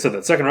 Because like I said,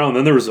 that 2nd round,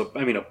 then there was, a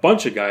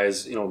bunch of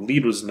guys.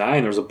 Lead was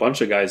 9. There was a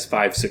bunch of guys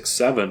 5, 6,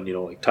 7.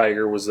 Like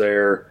Tiger was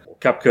there.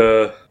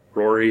 Koepka,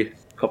 Rory,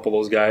 a couple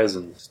of those guys,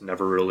 and it's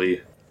never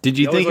really... Did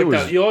you think it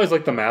was... You always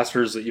like the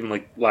Masters, even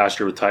like last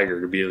year with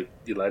Tiger, to be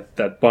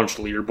that bunch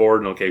leaderboard,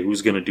 and okay,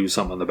 who's going to do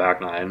something on the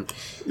back 9?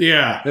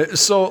 Yeah.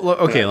 So,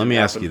 okay, let me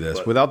ask you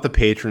this. Without the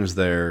patrons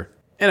there,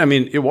 and I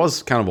mean, it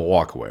was kind of a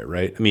walkaway,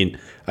 right? I mean,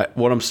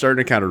 what I'm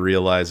starting to kind of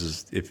realize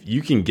is if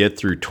you can get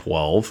through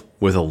 12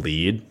 with a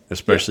lead,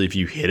 especially if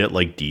you hit it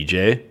like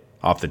DJ,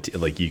 off the tee,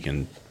 like you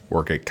can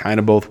work it kind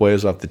of both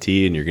ways off the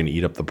tee, and you're going to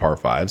eat up the par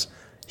 5s.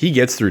 He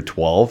gets through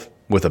 12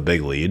 with a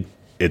big lead,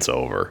 it's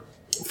over.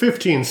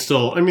 15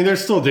 still. I mean,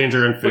 there's still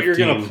danger in 15. But you're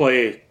going to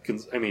play.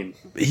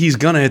 He's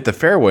going to hit the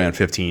fairway on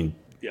 15.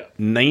 Yeah.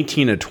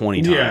 19 to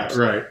 20 times. Yeah,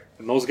 right.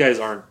 And those guys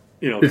aren't.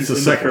 It's he's the in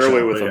the second fairway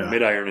shot, with but a yeah.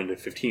 mid iron into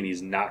 15.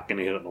 He's not going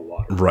to hit it in the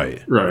water.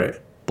 Right.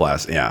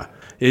 Blast. Yeah.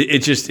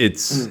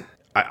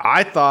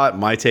 I thought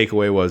my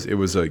takeaway was it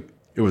was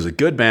a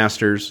good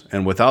Masters,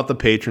 and without the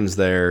patrons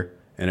there,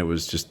 and it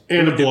was just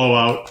And a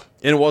blowout.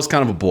 And it was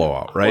kind of a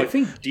blowout, right? Well, I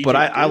think DJ but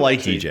I like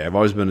actually- DJ. I've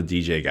always been a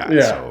DJ guy,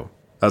 Yeah. so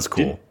that's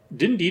cool.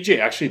 Didn't DJ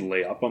actually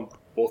lay up on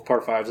both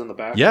par 5s in the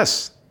back?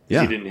 Yes.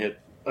 Yeah. He didn't hit.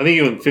 I think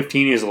in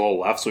 15 he was a little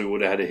left, so he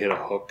would have had to hit a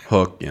hook.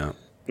 Hook, yeah.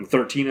 In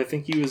 13, I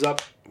think he was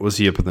up Was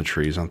he up in the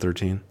trees on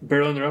 13?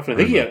 barely in the rough. And I Or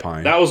think in he the had,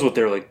 pine. that was what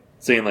they're like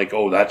saying, like,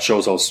 oh, that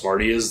shows how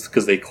smart he is,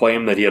 because they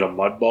claim that he had a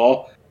mud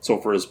ball. So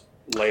for his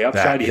layup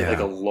That- shot, he yeah. hit like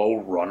a low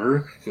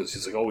runner, because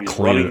he's like, oh, he's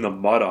Clean running it. the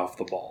mud off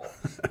the ball.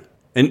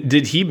 And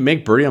did he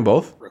make birdie on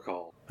both?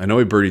 Recall. I know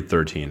he birdied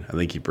 13. I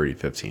think he birdied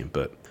 15.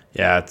 But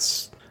yeah,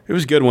 it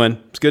was a good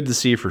win. It's good to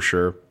see for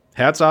sure.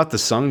 Hats off to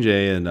Sung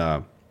Jae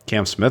and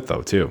Cam Smith,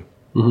 though, too.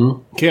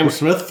 Cam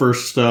Smith,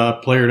 first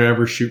player to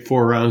ever shoot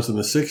 4 rounds in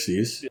the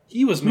 60s.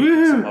 He was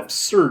making some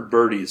absurd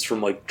birdies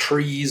from like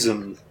trees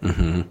and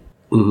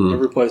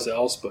every place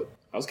else, but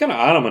I was kind of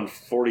on him on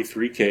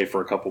 43K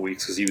for a couple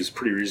weeks because he was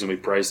pretty reasonably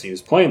priced and he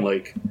was playing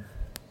like,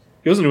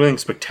 he wasn't doing anything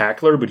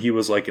spectacular, but he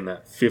was like in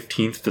that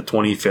 15th to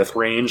 25th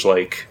range,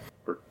 like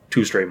for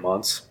 2 straight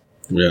months.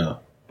 Yeah.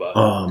 But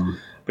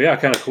yeah,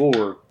 kind of cool.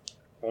 We're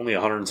only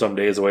 100 and some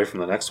days away from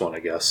the next one, I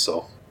guess.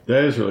 So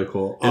That is really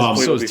cool.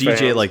 So is be DJ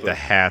fans, like but- the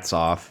hats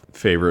off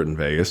favorite in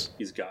Vegas?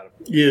 he's got it.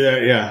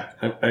 Yeah.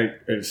 I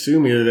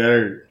assume either that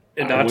or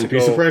And I not wouldn't to be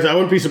go- surprised. I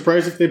wouldn't be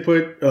surprised if they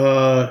put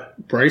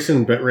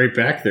Bryson right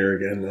back there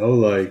again, though.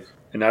 Like,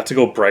 And not to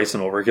go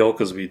Bryson overkill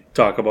because we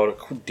talk about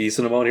a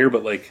decent amount here,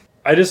 but like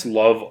I just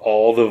love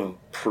all the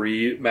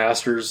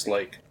pre-Masters.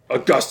 Like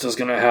Augusta's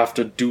gonna have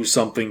to do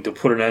something to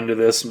put an end to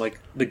this. I'm like,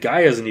 the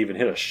guy hasn't even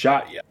hit a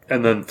shot yet.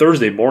 And then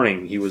Thursday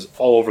morning, he was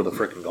all over the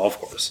freaking golf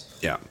course.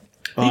 Yeah.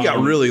 He got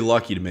really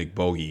lucky to make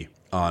bogey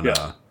on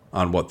Yeah.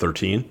 what,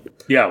 13?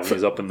 Yeah, when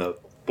he's up in the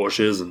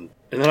bushes and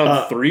then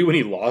on 3 when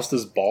he lost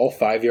his ball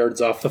 5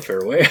 yards off the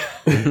fairway.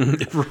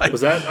 Right.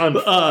 Was that on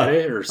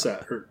Friday or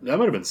Saturday? That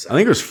might have been I Saturday.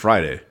 think it was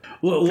Friday.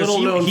 little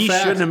known He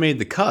fact. shouldn't have made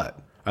the cut.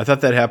 I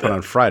thought that happened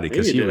on Friday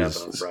because Maybe he it did was.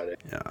 happen on Friday.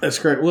 Yeah. That's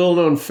correct. Little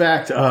known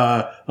fact: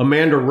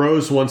 Amanda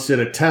Rose once did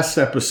a test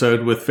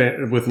episode with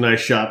Nice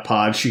Shot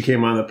Pod. She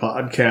came on the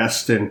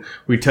podcast, and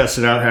we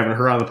tested out having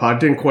her on the pod.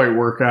 Didn't quite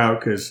work out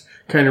because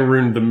kind of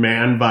ruined the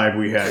man vibe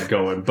we had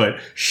going. But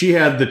she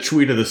had the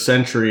tweet of the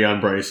century on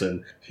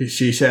Bryson.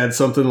 She said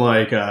something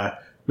like,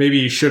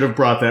 "Maybe he should have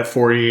brought that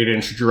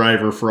 48-inch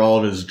driver for all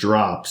of his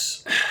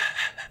drops."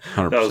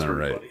 100% That was pretty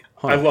right.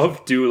 funny. I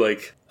love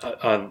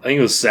on, I think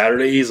it was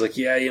Saturday. He's like,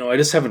 yeah, I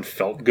just haven't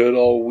felt good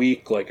all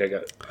week. Like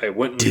I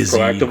went and Dizzy.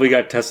 proactively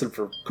got tested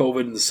for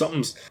COVID, and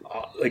something's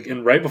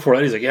and right before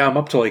that, he's like, yeah, I'm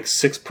up to like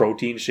 6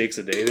 protein shakes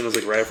a day. Then I was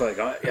like, right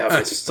after,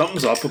 yeah,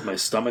 something's up with my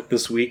stomach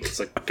this week. It's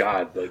like,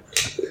 God, like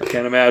I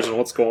can't imagine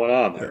what's going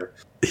on there.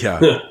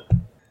 Yeah.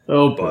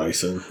 Oh,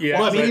 Bryson. Yeah,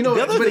 well, I mean, The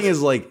other thing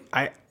is like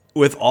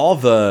with all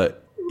the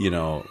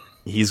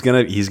he's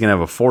gonna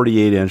have a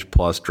 48-inch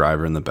plus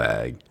driver in the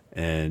bag.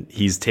 And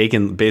he's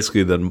taken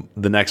basically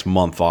the next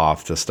month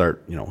off to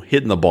start,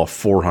 hitting the ball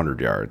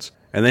 400 yards.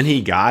 And then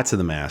he got to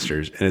the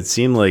Masters, and it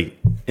seemed like,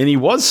 and he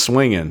was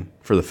swinging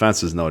for the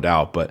fences, no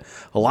doubt, but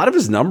a lot of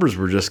his numbers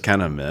were just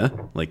kind of meh,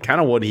 like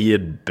kind of what he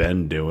had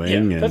been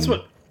doing. Yeah, that's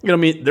what. I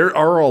mean, there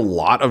are a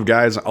lot of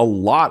guys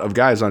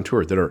on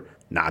tour that are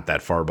not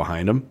that far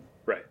behind him.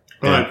 Right.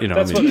 And,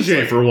 that's what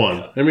DJ for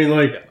one. I mean,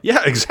 like,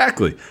 yeah,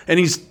 exactly. And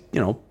he's,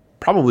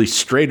 probably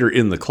straighter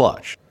in the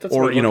clutch. That's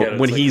Or, what I look at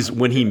it.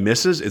 when he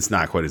misses, it's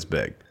not quite as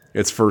big.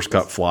 It's first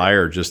cut fly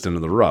or just into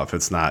the rough.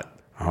 It's not,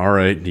 all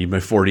right, need my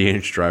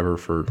 48-inch driver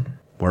for,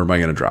 where am I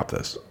going to drop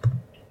this?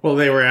 well,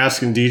 they were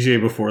asking DJ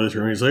before the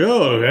tournament. He's like,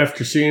 "Oh,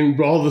 after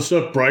seeing all the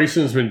stuff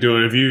Bryson's been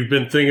doing, have you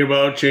been thinking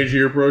about changing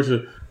your approach?"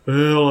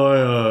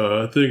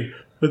 Well, I think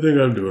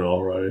I'm doing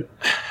all right.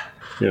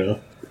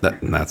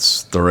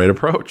 That's the right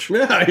approach.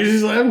 Yeah,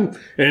 he's just,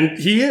 and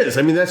he is.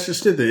 I mean, that's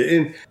just it.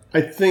 And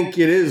I think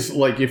it is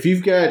like if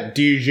you've got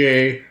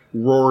DJ,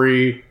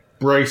 Rory,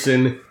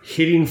 Bryson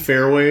hitting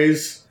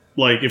fairways,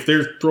 like if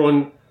they're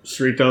throwing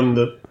straight down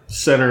the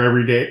center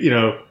every day,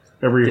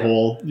 every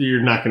hole,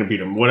 you're not going to beat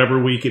them.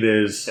 Whatever week it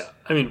is, Yeah.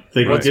 I mean,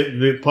 they can get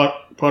the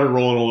putter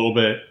rolling a little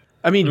bit.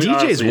 I mean,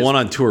 DJ's honestly, won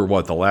on tour,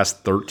 the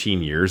last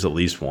 13 years at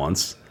least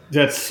once?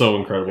 That's so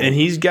incredible. And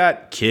he's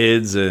got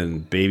kids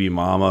and baby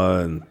mama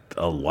and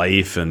a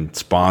life and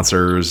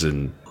sponsors,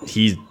 and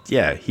he's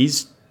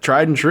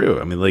tried and true.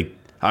 I mean, like,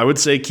 I would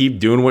say keep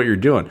doing what you're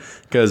doing,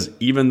 because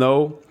even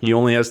though he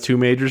only has two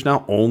majors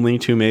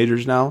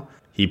now,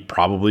 he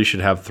probably should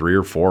have 3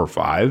 or 4 or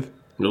 5.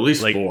 At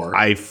least Like, 4.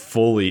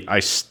 I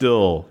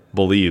still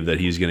believe that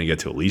he's going to get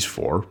to at least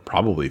 4,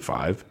 probably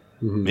 5,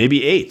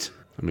 maybe 8.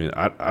 I mean,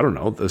 I don't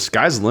know. The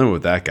sky's the limit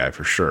with that guy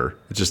for sure.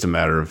 It's just a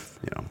matter of,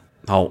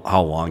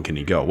 how long can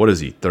he go? What is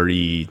he,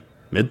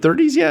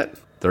 mid-30s yet?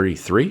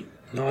 33?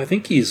 no, I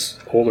think he's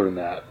older than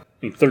that. I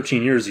mean,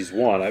 13 years he's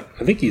won. I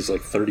think he's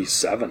like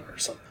 37 or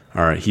something.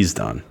 All right, he's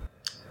done.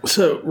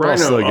 So I'll Rhino,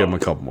 still give him a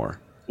couple more.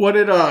 what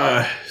did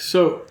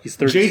so He's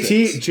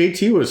 36.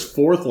 JT was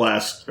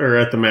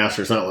 4th at the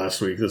Masters, not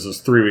last week. This was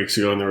 3 weeks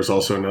ago, and there was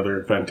also another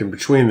event in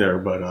between there.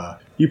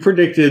 But you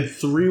predicted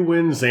 3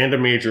 wins and a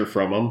major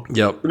from him.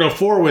 Yep. No,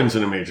 4 wins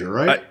and a major,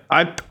 right?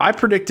 I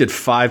predicted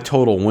 5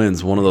 total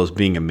wins, one of those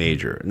being a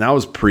major, and that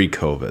was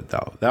pre-COVID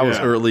though. That was,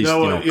 or at least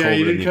COVID you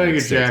in the did kind of United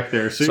get States. jacked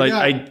there. So, So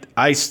yeah,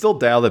 I still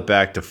dialed it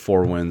back to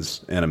 4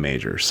 wins and a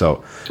major.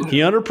 So he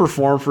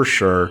underperformed for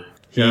sure.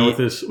 with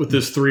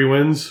this 3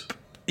 wins,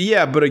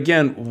 Yeah, but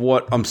again,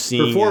 what I'm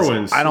seeing For 4 is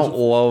wins. I don't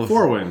love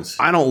 4 wins.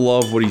 I don't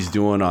love what he's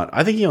doing on.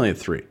 I think he only had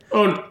 3.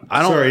 Oh,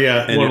 I don't- sorry,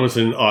 yeah, and one it- was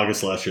in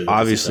August last year.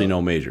 Obviously,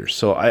 no majors.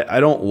 So I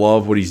don't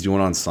love what he's doing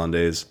on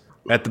Sundays.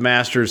 At the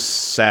Masters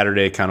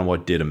Saturday, kind of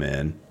what did him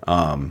in.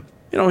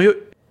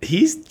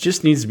 He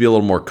just needs to be a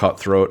little more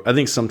cutthroat. I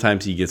think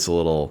sometimes he gets a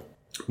little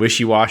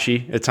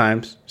wishy-washy at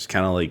times. Just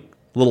kind of like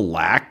a little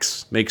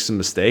lax, makes some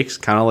mistakes,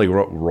 kind of like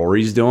what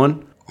Rory's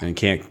doing, and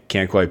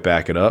can't quite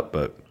back it up.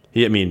 But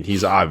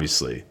he's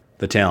obviously,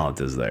 the talent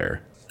is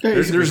there. Yeah,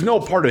 There's no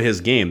part of his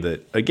game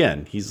that,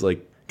 again, he's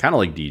like kind of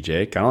like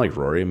DJ, kind of like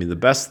Rory. I mean, the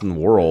best in the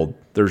world,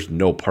 there's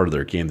no part of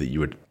their game that you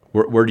would.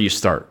 Where do you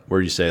start?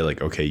 Where do you say,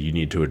 like, okay, you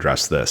need to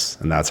address this,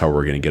 and that's how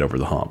we're going to get over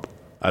the hump?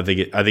 I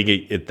think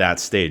at that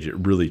stage, it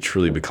really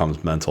truly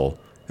becomes mental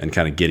and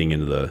kind of getting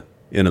into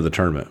the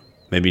tournament.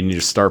 Maybe you need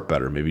to start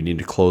better. Maybe you need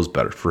to close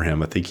better. For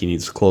him, I think he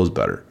needs to close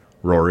better.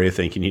 Rory, I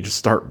think you need to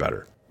start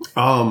better.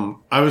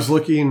 I was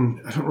looking.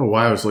 I don't know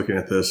why I was looking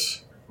at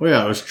this. Oh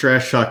yeah, I was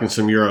trash talking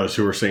some Euros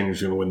who were saying he's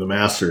going to win the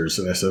Masters,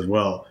 and I said,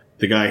 well,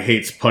 the guy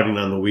hates putting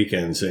on the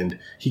weekends, and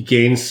he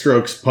gains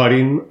strokes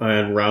putting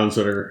on rounds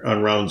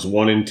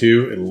 1 and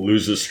 2, and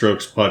loses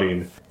strokes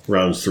putting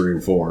rounds 3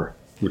 and 4,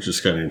 which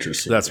is kind of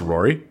interesting. That's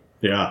Rory.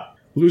 Yeah,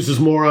 loses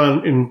more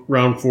in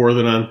round 4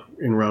 than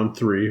in round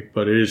 3,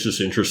 but it is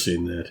just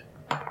interesting that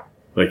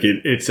like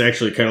it's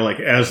actually kind of like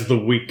as the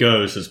week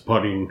goes, his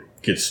putting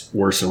gets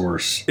worse and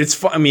worse. It's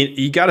fun. I mean,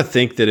 you got to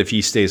think that if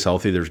he stays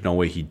healthy, there's no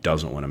way he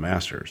doesn't win a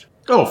Masters.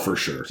 Oh, for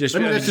sure. Just, I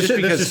mean, that's just it.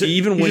 because That's just it.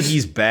 even You when just-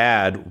 he's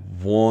bad,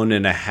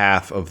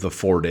 1.5 of the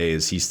 4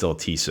 days, he's still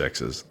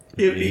T6s.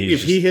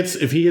 if he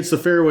hits the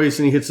fairways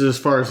and he hits it as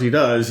far as he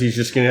does, he's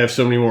just going to have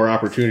so many more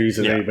opportunities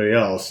than anybody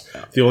else.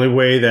 The only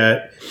way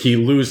that he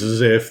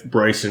loses if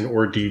Bryson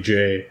or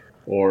DJ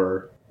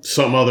or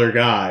some other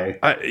guy.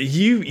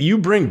 You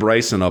bring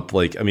Bryson up,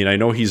 like, I mean, I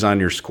know he's on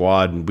your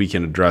squad, and we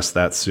can address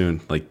that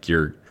soon. Like,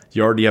 you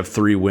already have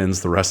 3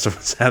 wins, the rest of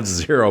us have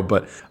 0,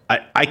 but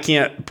I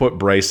can't put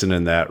Bryson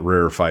in that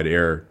rarefied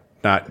air.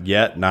 Not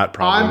yet, not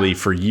probably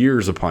for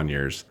years upon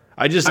years.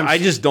 I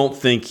just don't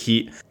think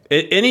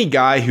any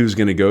guy who's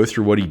going to go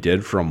through what he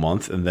did for a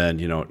month and then,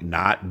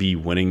 not be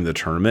winning the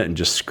tournament and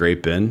just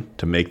scrape in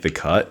to make the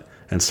cut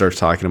and starts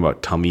talking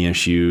about tummy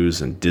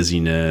issues and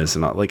dizziness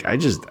and all, like,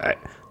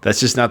 that's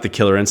just not the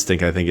killer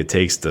instinct I think it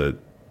takes to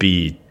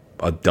be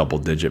a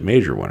double-digit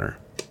major winner.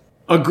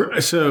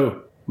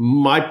 So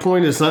my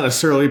point is not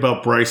necessarily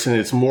about Bryson.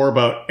 It's more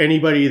about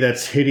anybody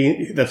that's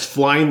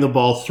flying the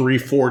ball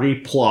 340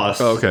 plus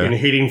and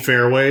hitting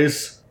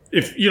fairways.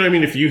 If you know what I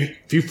mean, if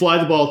you fly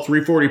the ball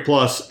 340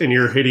 plus and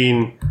you're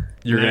hitting,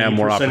 you're gonna have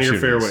more opportunities.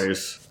 Of your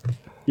fairways,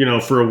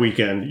 for a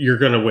weekend, you're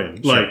gonna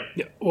win. Sure.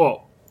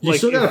 You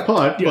still got a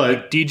putt, but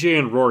like DJ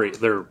and Rory,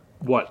 they're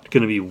going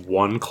to be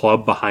one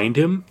club behind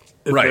him.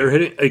 If right. They're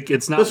hitting. Like,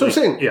 it's not. That's what I'm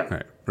saying.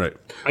 Yeah. Right.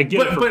 I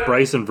get it for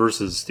Bryson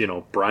versus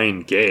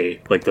Brian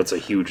Gay. Like, that's a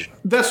huge.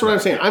 That's what I'm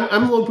saying.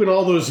 I'm lumping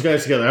all those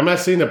guys together. I'm not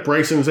saying that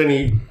Bryson's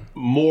any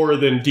more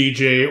than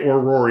DJ or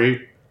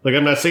Rory. Like,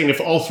 I'm not saying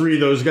if all 3 of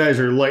those guys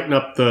are lighting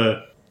up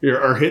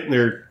are hitting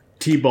their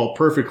T-ball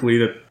perfectly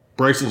that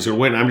Bryson's going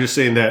to win. I'm just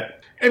saying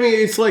that. I mean,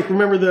 it's like,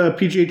 remember the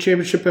PGA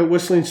Championship at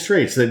Whistling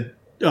Straits that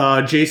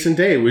Jason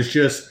Day was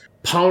just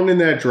pounding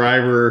that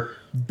driver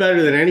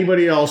better than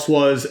anybody else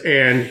was,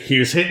 and he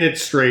was hitting it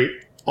straight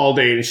all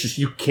day. And it's just,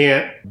 you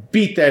can't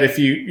beat that if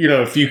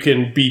you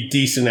can be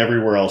decent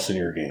everywhere else in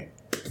your game.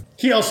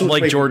 He also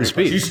like Jordan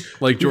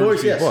Spieth. Like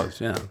Jordan Spieth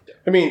was, yeah.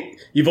 I mean,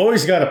 you've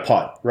always got a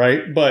putt,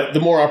 right? But the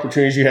more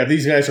opportunities you have,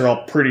 these guys are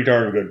all pretty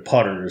darn good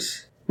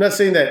putters. Not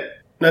saying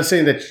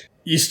that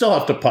you still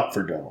have to putt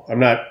for dough. I'm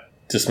not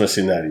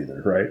dismissing that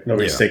either, right?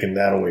 Nobody's taking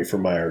that away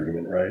from my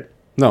argument, right?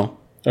 No.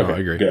 Okay, I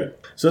agree. Good.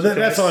 So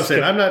that's all I'm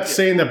saying. I'm not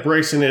saying that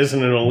Bryson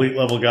isn't an elite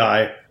level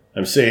guy.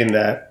 I'm saying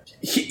that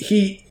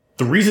he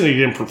the reason he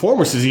didn't perform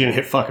was because he didn't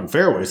hit fucking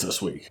fairways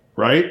this week,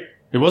 right?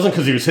 It wasn't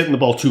because he was hitting the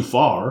ball too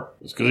far.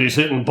 It's because he was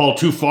hitting the ball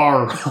too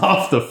far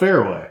off the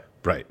fairway.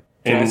 Right.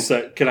 Can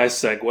I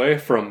segue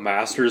from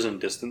Masters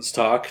and distance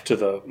talk to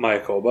the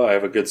Mayakoba? I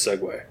have a good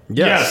segue.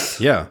 Yes.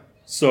 Yeah.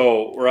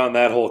 So we're on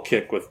that whole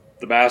kick with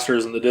the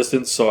Masters and the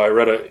distance. So I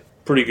read a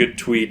pretty good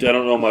tweet. I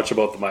don't know much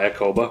about the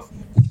Mayakoba.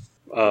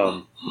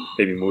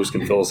 Maybe Moose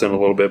can fill us in a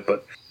little bit,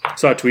 but I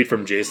saw a tweet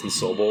from Jason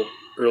Sobel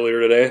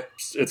earlier today.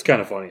 It's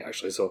kind of funny,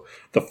 actually. So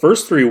the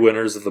first 3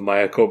 winners of the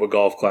Mayakoba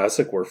Golf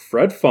Classic were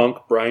Fred Funk,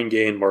 Brian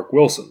Gay, and Mark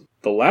Wilson.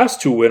 The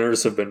last 2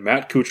 winners have been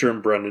Matt Kuchar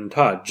and Brendan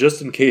Todd,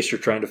 just in case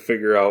you're trying to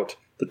figure out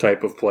the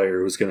type of player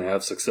who's going to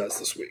have success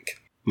this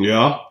week.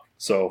 Yeah.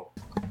 So,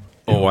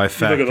 I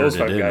factored those it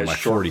 5 in guys my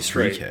short and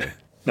 43K.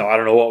 Now, I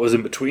don't know what was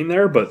in between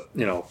there, but,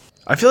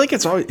 I feel like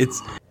it's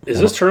is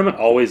this tournament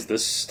always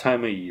this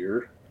time of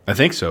year? I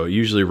think so. It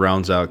usually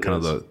rounds out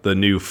kind of the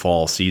new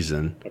fall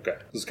season. Okay.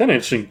 It's kind of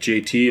interesting.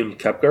 JT and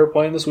Koepka are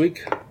playing this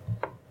week.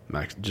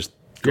 Max, just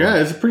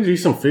it's a pretty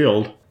decent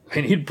field.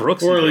 I need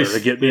Brooks Or at in there least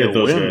to get me a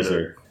those win. guys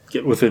there.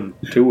 Get within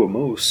 2 of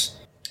Moose.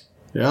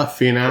 Yeah,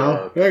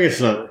 Finau. I guess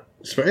not.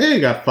 Yeah,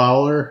 you got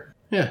Fowler.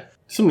 Yeah,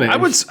 some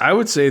names. I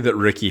would say that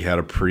Ricky had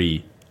a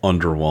pretty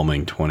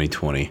underwhelming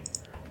 2020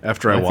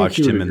 after I watched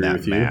him in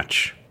that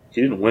match.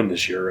 He didn't win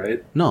this year,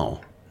 right?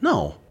 No.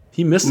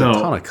 He missed a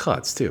ton of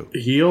cuts, too.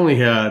 He only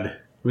had,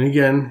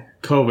 again,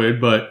 COVID,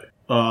 but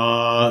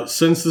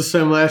since this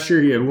time last year,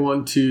 he had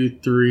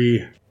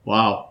 3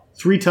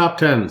 top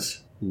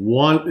 10s.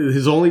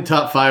 His only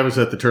top 5 was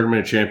at the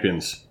Tournament of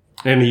Champions,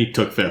 and he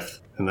took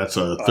 5th, and that's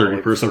a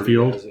 30-person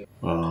field.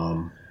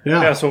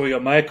 Yeah, so we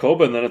got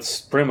Mayakoba, and then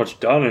it's pretty much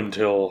done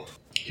until...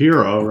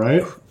 Hero,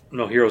 right?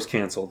 No, Hero's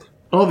canceled.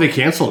 Oh, they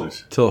canceled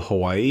it. Till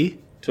Hawaii?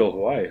 Till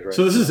Hawaii, right?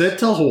 So this is it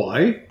till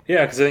Hawaii?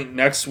 Yeah, because I think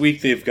next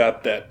week they've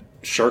got that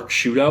shark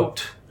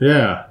shootout.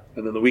 Yeah.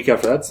 And then the week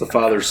after that's the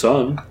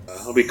father-son.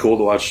 It'll be cool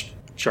to watch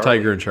Charlie.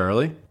 Tiger and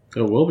Charlie?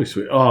 It will be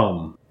sweet.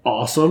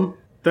 Awesome.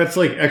 That's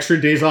like extra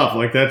days off.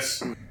 Like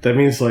that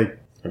means like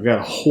I've got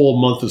a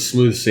whole month of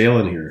smooth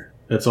sailing here.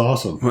 That's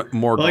awesome.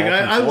 More golf. Like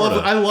I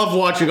love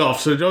watching golf.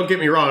 So don't get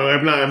me wrong.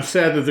 I'm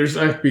sad that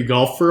I have to be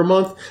golf for a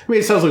month. I mean,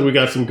 it sounds like we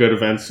got some good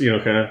events,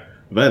 kind of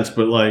events,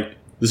 but like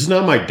this is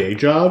not my day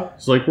job.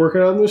 It's like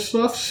working on this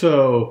stuff.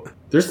 So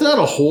there's not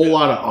a whole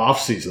lot of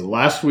off season.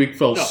 Last week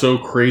felt so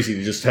crazy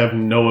to just have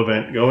no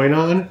event going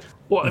on.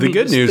 Well, the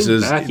good news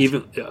is, go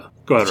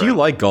ahead. If you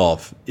like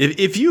golf,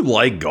 if you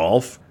like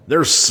golf,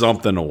 there's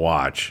something to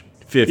watch.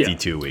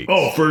 52 weeks.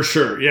 Oh, for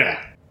sure.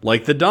 Yeah.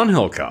 Like the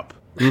Dunhill Cup.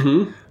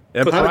 Mm-hmm.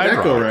 How did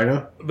that go,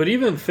 Rhino? But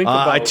even think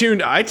about... I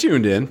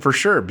tuned in for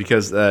sure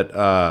because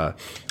that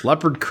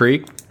Leopard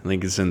Creek, I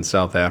think it's in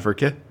South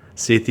Africa,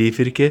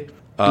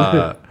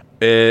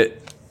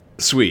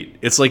 Sweet.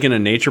 It's like in a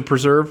nature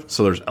preserve,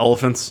 so there's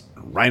elephants,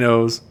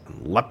 rhinos,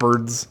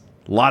 leopards,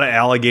 a lot of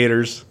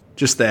alligators.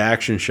 Just the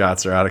action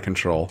shots are out of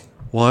control.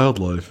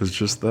 Wildlife is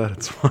just that.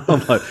 It's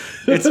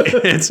wildlife.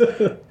 It's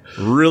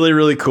really,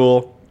 really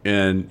cool.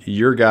 And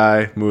your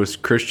guy, Moose,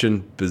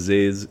 Christian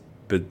Bezuidenhout.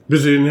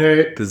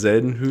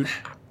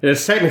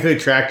 It's technically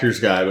Tractor's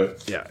guy,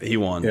 but Yeah, he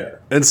won. Yeah.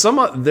 And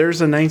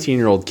there's a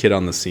 19-year-old kid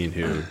on the scene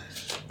who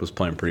was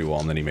playing pretty well,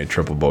 and then he made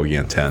triple bogey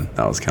on 10.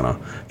 That was kind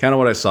of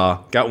what I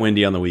saw. Got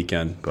windy on the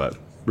weekend, but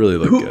really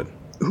looked good.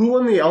 who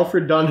won the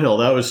Alfred Dunhill?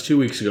 That was 2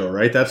 weeks ago,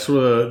 right? That's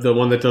the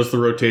one that does the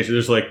rotation.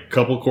 There's like a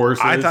couple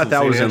courses. I thought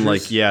that was St. in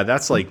Andrews.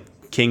 that's like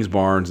Kings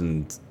Barnes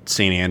and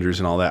St. Andrews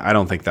and all that. I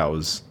don't think that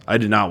was. I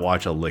did not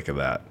watch a lick of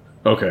that.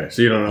 Okay,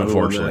 so you don't know.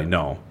 Unfortunately,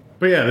 no.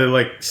 But yeah, they're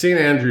like St.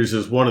 Andrews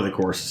is one of the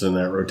courses in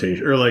that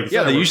rotation, or like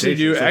Yeah, they usually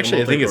do. rotation, it's like Actually,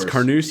 a I think it's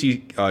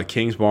multi-course. Carnoustie,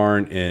 Kings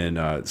Barn,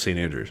 and St.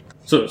 Andrews.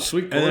 So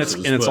sweet And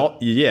courses, it's but- all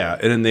and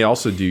then they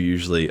also do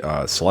usually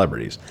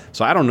celebrities.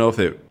 So I don't know if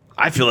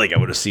I feel like I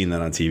would have seen that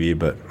on TV,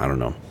 but I don't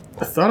know.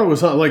 I thought it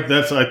was on like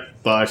that's. I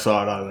thought I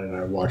saw it on and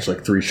I watched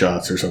like 3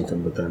 shots or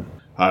something, but then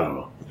I don't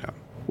know. Yeah.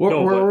 Where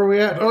were we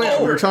at? Oh yeah,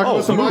 we were talking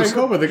about the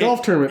Mayakoba, the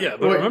golf tournament. Yeah,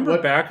 but Wait, remember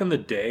what? back in the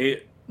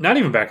day, not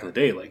even back in the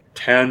day, like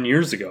 10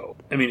 years ago.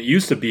 I mean, it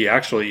used to be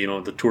actually,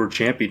 the Tour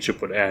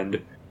Championship would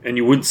end, and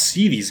you wouldn't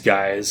see these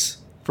guys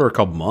For a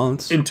couple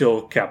months.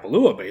 until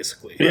Kapalua,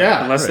 basically.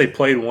 Yeah, Unless right. they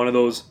played one of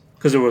those,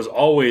 because it was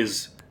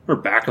always,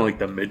 remember back in like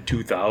the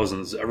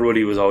mid-2000s,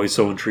 everybody was always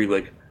so intrigued,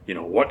 like,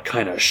 what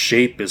kind of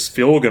shape is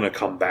Phil going to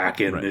come back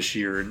in this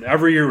year? And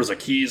every year was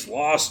like, he's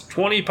lost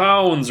 20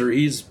 pounds or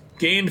he's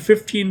gained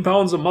 15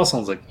 pounds of muscle.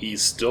 It's like, he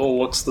still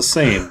looks the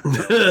same.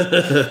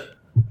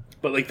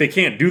 But like, they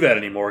can't do that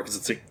anymore because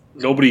it's like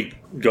nobody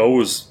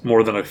goes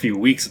more than a few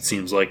weeks, it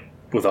seems like,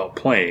 without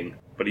playing.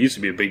 But it used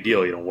to be a big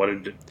deal. What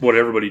did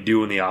everybody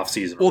do in the off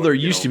season? Well, there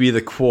used to be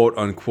the quote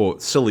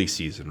unquote silly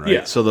season, right?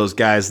 Yeah. So those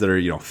guys that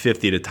are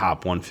 50 to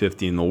top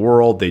 150 in the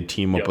world, they'd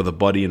team up Yep. with a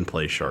buddy and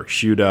play Shark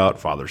Shootout.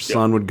 Father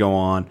son would go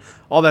on.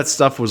 All that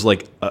stuff was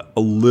like a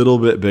little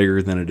bit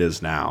bigger than it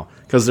is now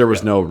because there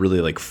was no really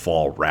like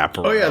fall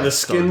wrapper. Oh yeah, the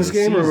Skins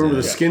game. Remember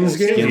the Skins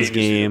game? Skins Yeah.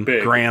 game,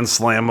 Big. Grand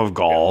Slam of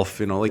golf.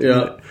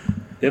 Yeah.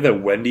 They have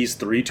that Wendy's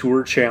 3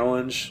 Tour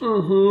challenge.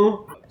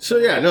 So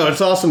yeah, no,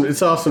 it's awesome.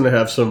 It's awesome to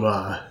have some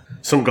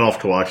golf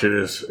to watch. It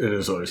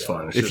is always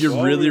fun. It's If just- you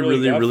all we really, really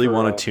really, got really for,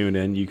 want to tune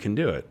in, you can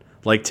do it.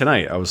 Like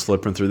tonight, I was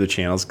flipping through the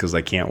channels because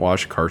I can't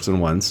watch Carson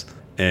Wentz,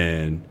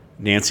 and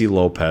Nancy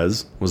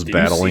Lopez was you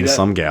battling see that?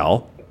 some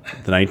gal,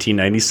 the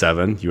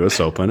 1997 U.S.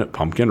 Open at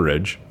Pumpkin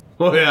Ridge.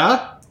 oh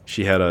yeah.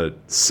 She had a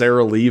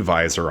Sara Lee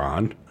visor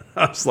on.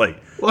 I was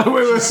like,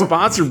 Wait.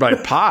 sponsored by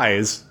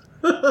Pies.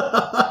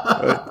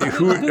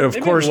 Who, of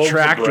Maybe course, loaves of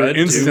Tractor bread,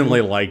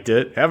 instantly liked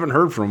it. Haven't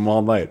heard from him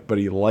all night, but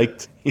he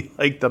liked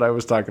that I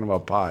was talking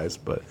about pies.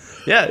 But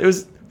yeah, it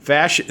was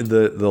fashion.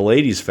 The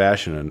ladies'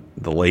 fashion in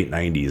the late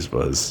 '90s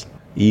was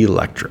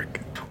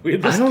electric. We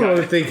had I this don't know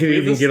guy- if they could we had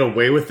even this- get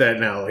away with that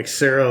now. Like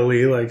Sarah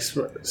Lee, like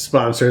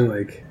sponsoring,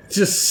 like it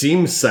just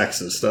seems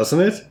sexist, doesn't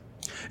it?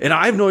 And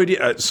I have no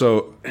idea.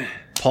 So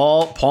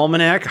Paul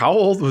Manac, how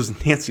old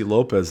was Nancy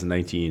Lopez in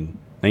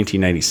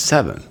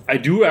 1997? I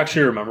do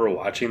actually remember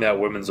watching that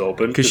Women's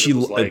Open Because she it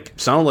was like it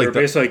sounded like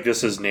they're basically like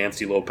this is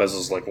Nancy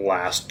Lopez's like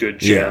last good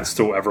chance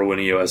to ever win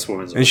a U.S.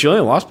 Women's Open. and she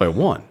only lost by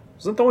 1.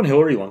 Wasn't that when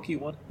Hillary Lunke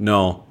won?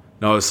 No,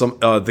 some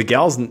the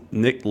gal's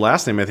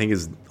last name I think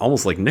is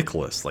almost like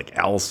Nicholas, like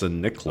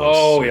Allison Nicholas.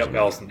 Oh, or yeah, something.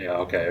 Allison. Yeah,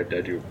 okay,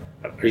 I do.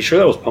 Are you sure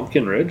that was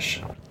Pumpkin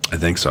Ridge? I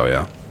think so.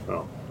 Yeah.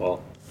 Oh,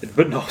 well.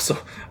 But no, so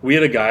we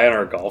had a guy on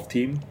our golf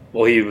team.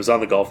 Well, he was on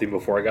the golf team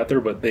before I got there,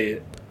 but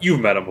you've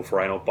met him before,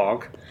 I know,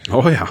 Bonk.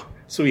 Oh yeah.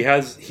 So he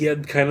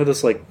had kind of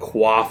this like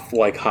coif,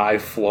 like high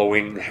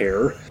flowing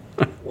hair.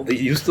 Well, they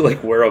used to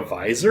like wear a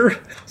visor,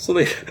 so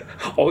they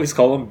always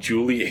call him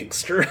Julie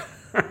Inkster.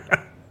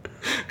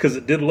 Because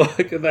it did look,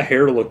 the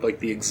hair looked like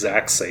the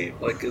exact same.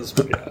 Like,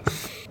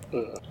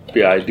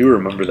 yeah, I do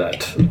remember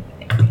that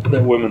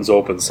Women's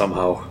Open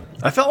somehow.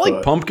 I felt like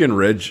But- Pumpkin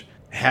Ridge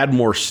had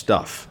more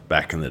stuff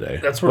back in the day.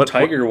 That's where What-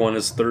 Tiger won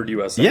his third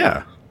U.S.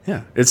 Open.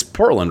 Yeah. It's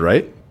Portland,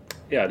 right?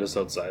 Yeah, just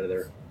outside of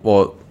there.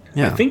 Well,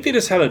 yeah. I think they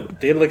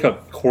had like a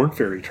Corn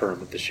Ferry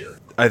tournament this year.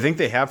 I think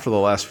they have for the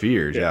last few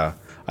years. Yeah.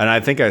 And I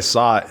think I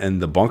saw it,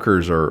 and the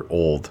bunkers are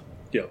old.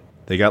 Yeah.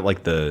 They got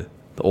like the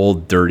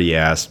old dirty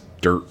ass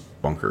dirt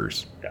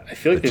bunkers. Yeah, I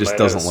feel like It they just might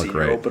doesn't have a look senior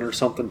right. open or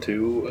something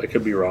too. I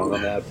could be wrong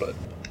on that, but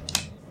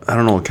I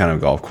don't know what kind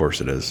of golf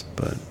course it is,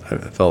 but I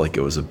felt like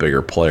it was a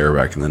bigger player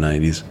back in the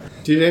 90s.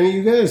 Did any of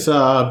you guys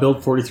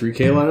build 43K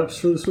lineups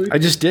for this week? I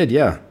just did,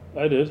 yeah.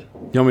 I did. You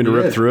want me to You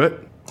rip did. through it?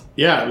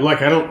 Yeah,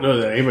 like I don't know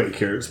that anybody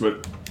cares,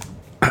 but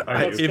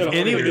That's If kinda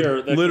any, funny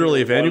there. That literally,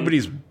 could if be fun.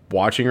 anybody's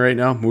watching right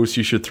now, Moose,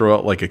 you should throw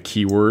out like a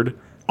keyword. Give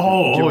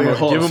yeah, them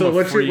hold on. So a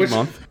what's your- free what's-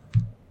 month.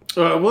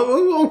 we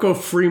won't go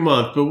free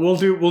month, but we'll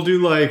do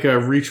like a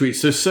retweet.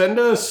 So send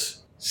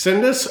us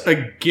a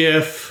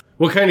GIF.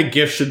 What kind of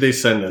GIF should they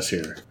send us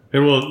here?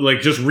 And we'll like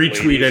just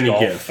retweet Ladies any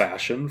golf GIF.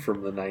 fashion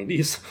from the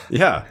 90s.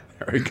 Yeah.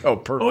 There we go.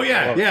 Perfect. Oh,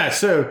 yeah.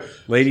 So,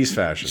 ladies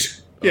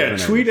fashion. yeah,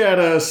 tweet at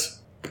us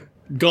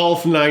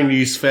golf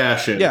 90s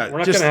fashion. Yeah, We're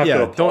not going to have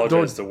to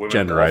apologize to don't women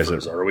genderize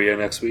golfers, it. are we,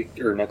 next week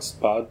or next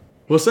pod?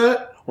 What's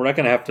that? We're not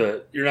going to have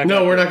to. You're not.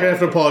 No, we're not going to have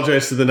to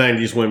apologize to the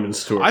 90s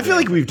women's tour. I feel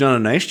like we've done a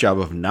nice job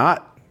of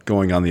not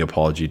going on the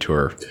apology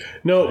tour.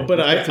 No, but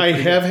I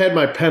have had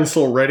my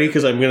pencil ready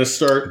because I'm going to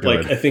start,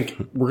 Good. I think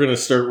we're going to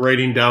start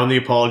writing down the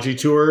apology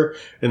tour,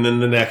 and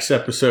then the next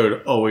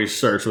episode always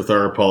starts with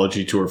our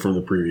apology tour from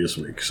the previous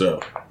week.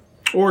 So,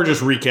 or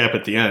just recap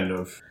at the end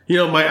of,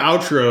 my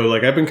outro.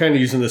 Like, I've been kind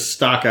of using this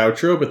stock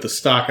outro, but the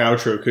stock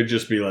outro could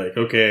just be like,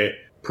 okay,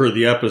 per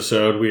the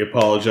episode, we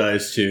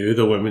apologize to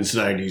the Women's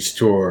 90s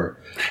Tour,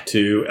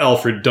 to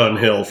Alfred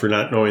Dunhill for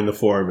not knowing the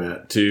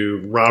format,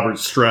 to Robert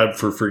Streb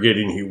for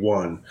forgetting he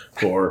won,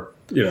 or,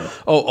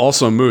 Oh,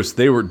 also Moose.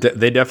 They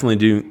definitely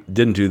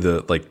didn't do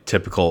the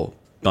typical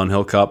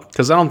Dunhill Cup,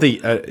 because I don't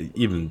think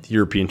even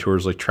European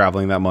tours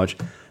traveling that much.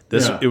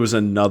 It was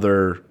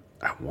another.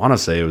 I want to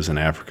say it was in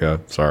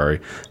Africa.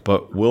 Sorry,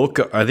 but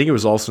Wilco. I think it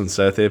was also in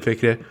South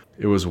Africa.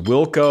 It was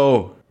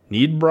Wilco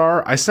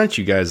Niedbrar. I sent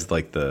you guys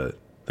the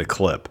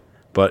clip,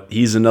 but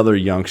he's another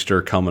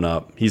youngster coming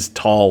up. He's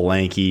tall,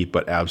 lanky,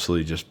 but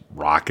absolutely just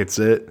rockets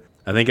it.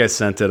 I think I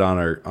sent it on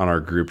our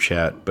group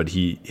chat, but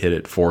he hit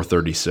it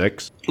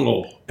 436.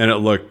 Oh. And it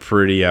looked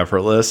pretty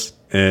effortless.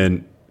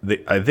 And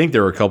I think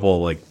there were a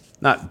couple of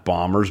not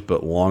bombers,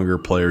 but longer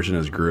players in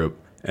his group.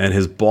 And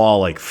his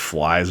ball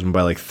flies him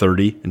by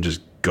 30 and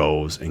just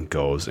goes and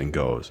goes and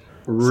goes.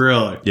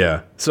 Really?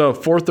 Yeah. So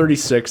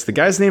 436. The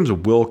guy's name's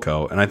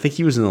Wilco, and I think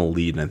he was in the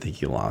lead, and I think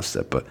he lost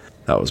it. But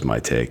that was my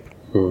take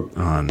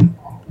on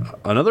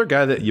another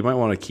guy that you might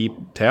want to keep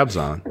tabs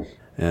on,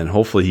 and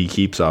hopefully he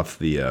keeps off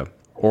the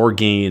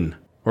Orgain,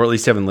 or at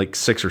least having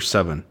 6 or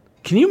 7.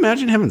 Can you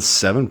imagine having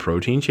 7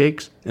 protein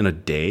shakes in a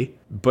day,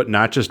 but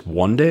not just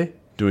one day?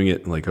 Doing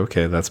it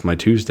okay, that's my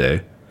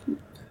Tuesday.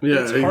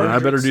 Yeah, I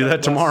better do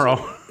that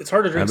tomorrow. It's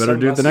hard to drink. I better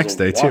do it the next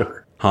day too.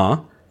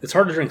 Huh? It's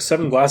hard to drink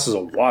 7 glasses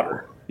of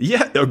water.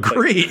 Yeah,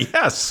 agree.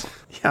 Yes.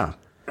 Yeah.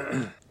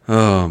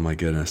 Oh my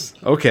goodness.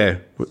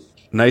 Okay.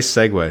 Nice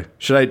segue.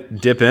 Should I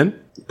dip in?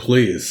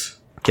 Please.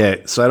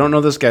 Okay, so I don't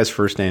know this guy's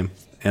first name,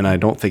 and I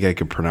don't think I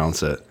could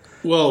pronounce it.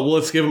 Well,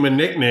 let's give him a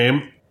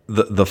nickname.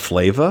 The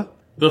Flava?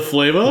 The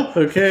Flava?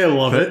 Okay, I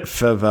love it.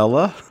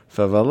 Favela?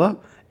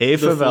 A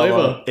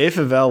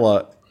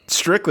Favela.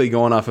 Strictly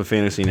going off of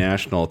Fantasy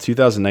National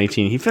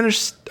 2019. He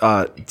finished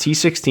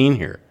T16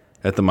 here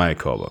at the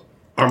Mayakoba.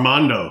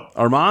 Armando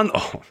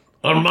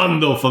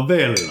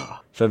Favela.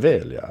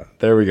 Favela.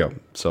 There we go.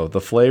 So the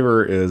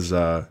flavor is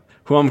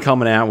who I'm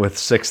coming at with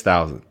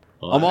 6,000.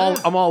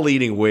 I'm all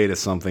leading way to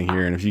something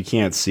here, and if you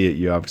can't see it,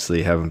 you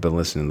obviously haven't been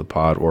listening to the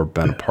pod or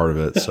been a part of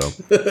it.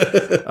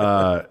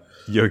 So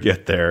you'll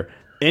get there.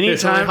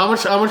 Anytime.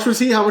 Okay, so how much was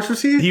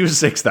he? He was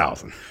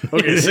 6,000.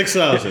 Okay,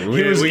 6,000.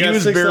 He was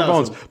 6,000. bare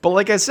bones. But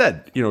like I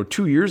said,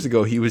 2 years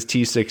ago he was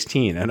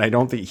T16, and I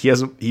don't think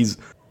he's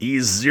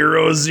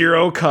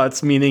 0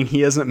 cuts, meaning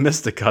he hasn't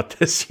missed a cut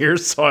this year.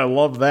 So I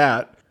love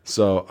that.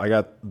 So I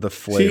got the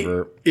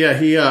flavor.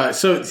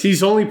 So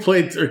he's only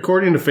played,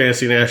 according to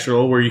Fantasy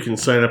National, where you can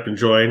sign up and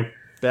join.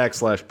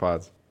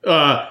 /pods.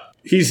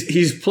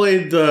 He's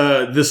played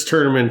this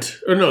tournament,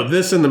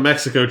 this in the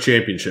Mexico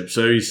Championship.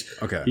 So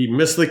he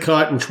missed the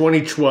cut in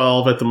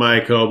 2012 at the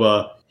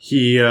Mayakoba.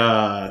 He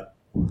was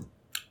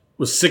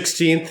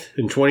 16th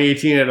in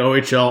 2018 at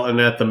OHL and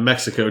at the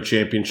Mexico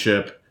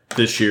Championship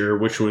this year,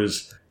 which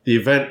was the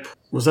event.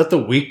 Was that the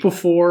week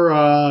before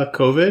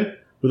COVID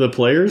with the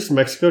Players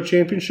Mexico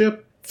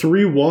Championship?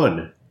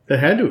 3-1. That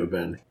had to have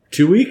been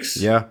 2 weeks.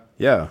 Yeah.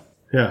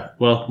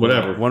 Well,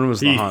 whatever. When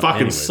was he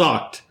fucking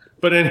sucked?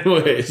 But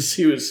anyways,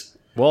 he was.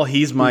 Well,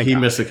 he's my he guy.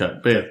 missed a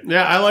cut. But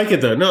yeah, I like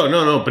it though. No.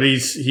 But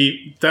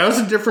that was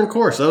a different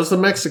course. That was the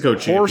Mexico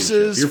Championship.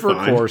 Horses for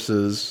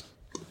courses,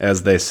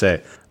 as they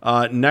say.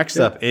 Next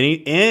up,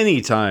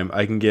 anytime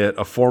I can get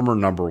a former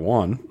number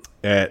 1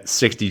 at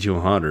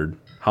 6,200,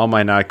 how am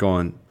I not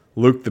going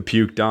Luke the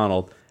Puke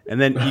Donald?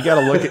 And then you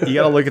got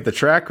to look at the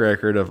track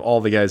record of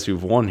all the guys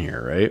who've won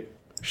here, right?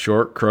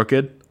 Short,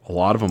 crooked, a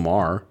lot of them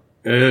are.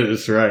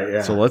 That's right.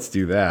 Yeah. So let's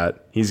do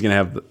that. He's gonna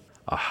have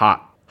a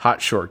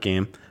hot short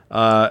game.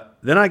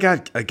 Then I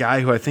got a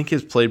guy who I think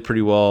has played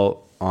pretty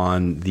well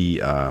on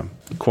the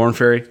Corn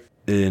Ferry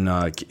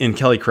in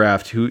Kelly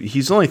Craft. Who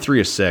he's only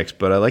 3 of 6,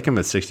 but I like him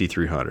at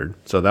 6,300.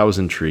 So that was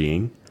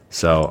intriguing.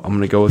 So I'm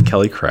gonna go with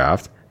Kelly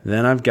Craft.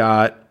 Then I've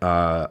got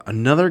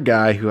another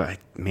guy who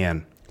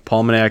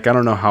Palmanac. I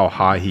don't know how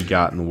high he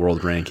got in the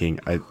world ranking.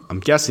 I'm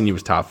guessing he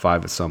was top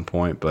 5 at some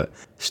point. But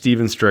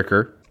Steven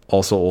Stricker,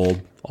 also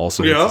old,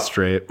 also hits it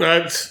straight.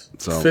 Fits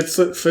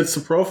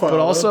the profile. But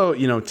also,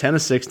 10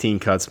 of 16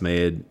 cuts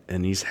made,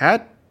 and he's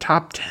had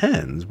top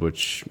 10s,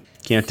 which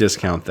can't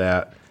discount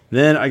that.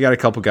 Then I got a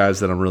couple guys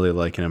that I'm really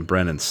liking him.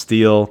 Brendan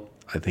Steele.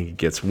 I think it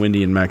gets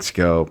windy in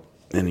Mexico,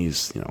 and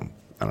he's,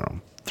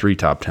 3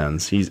 top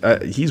 10s.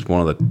 He's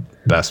one of the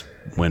best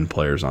win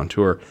players on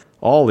tour.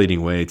 All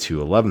leading way to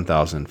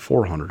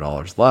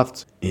 $11,400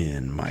 left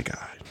in my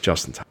guy,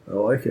 Justin Thomas. I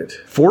like it.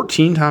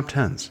 14 top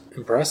 10s.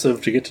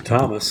 Impressive to get to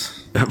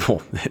Thomas.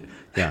 Well,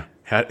 yeah.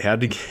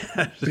 Had to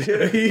get.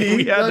 He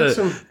We had got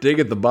to dig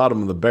at the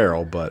bottom of the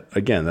barrel, but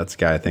again, that's a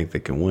guy I think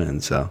that can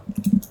win. So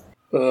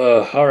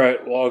All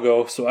right, well, I'll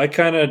go. So I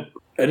didn't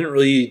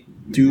really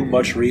do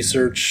much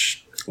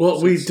research.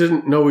 Well, we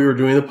didn't know we were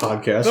doing the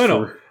podcast.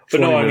 No. But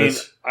 20 no, I mean,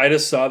 minutes. I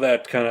just saw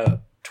that kind of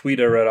tweet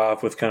I read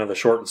off with kind of the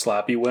short and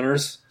slappy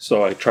winners.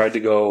 So I tried to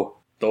go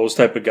those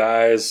type of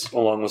guys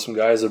along with some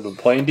guys that have been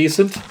playing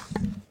decent.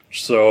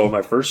 So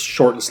my first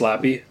short and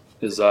slappy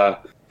is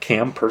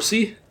Cam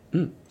Percy,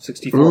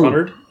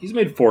 6,400. He's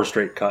made 4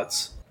 straight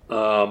cuts.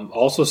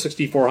 Also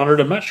 6,400.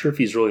 I'm not sure if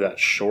he's really that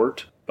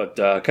short, but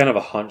kind of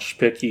a hunch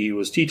pick. He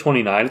was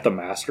T29 at the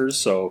Masters,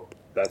 so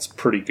that's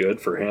pretty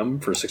good for him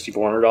for a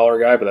 $6,400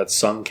 guy. But that's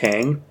Sung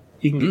Kang.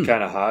 He can get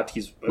kind of hot.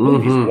 I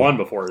believe he's won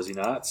before, is he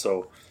not?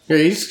 So Yeah,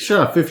 he's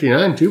shot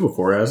 59 too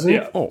before, hasn't he?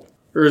 yeah. oh,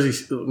 Or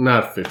is he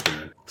not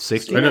 59?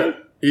 60. I know,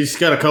 he's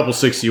got a couple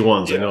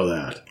 61s. Yeah. I know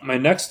that. My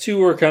next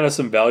two are kind of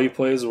some value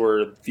plays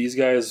where these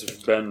guys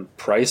have been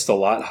priced a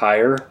lot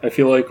higher, I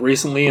feel like,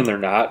 recently, and they're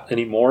not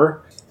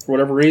anymore for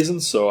whatever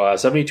reason. So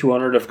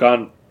 7,200, I've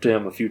gone to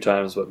him a few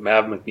times, but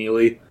Mav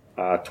McNeely,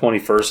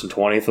 21st and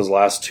 20th, his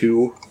last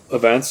 2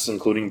 events,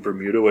 including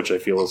Bermuda, which I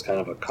feel is kind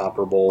of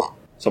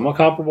somewhat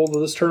comparable to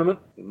this tournament.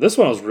 And this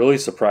one I was really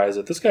surprised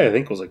that this guy, I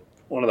think, was like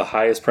one of the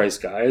highest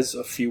priced guys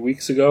a few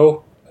weeks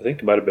ago. I think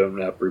it might have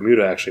been at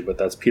Bermuda, actually, but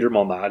that's Peter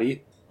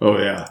Malnati. Oh,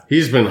 yeah.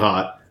 He's been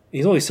hot.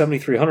 He's only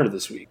 7,300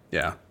 this week.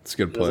 Yeah, it's a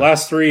good His play.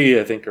 last 3,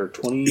 I think, are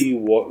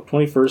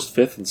 21st,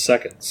 5th, and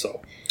 2nd.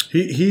 So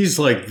He's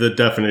like the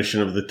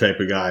definition of the type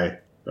of guy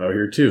out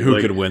here, too. Who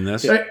Like, could win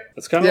this?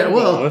 that's kind of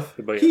what I'm going with.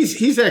 But yeah.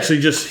 he's actually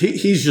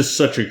he's just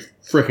such a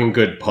freaking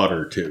good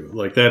putter, too.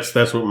 Like, that's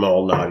what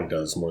Malnati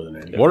does more than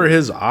anything. What are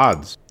his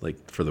odds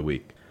like for the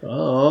week? I should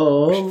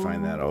Oh,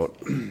 find that out.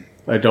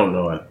 I don't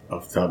know it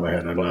off the top of my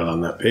head. I'm not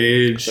on that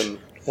page. Then,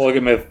 well,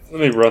 let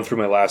me run through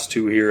my last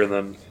 2 here, and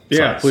then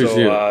Yeah, please so,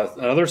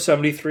 do. Another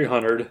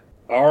 7,300.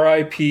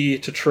 R.I.P.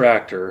 to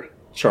Tractor,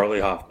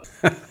 Charlie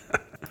Hoffman.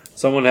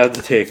 Someone had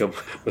to take him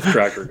with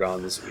Tractor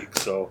gone this week.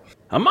 So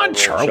I'm on roll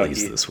Charlie's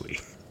Chucky. this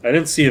week. I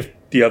didn't see if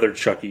the other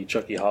Chucky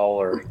Howell,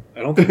 or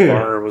I don't think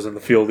Varner was in the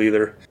field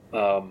either.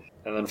 And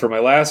then for my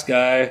last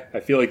guy, I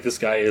feel like this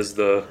guy is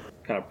the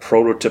kind of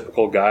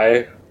prototypical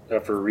guy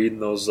after reading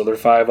those other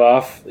 5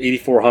 off.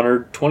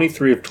 8,400,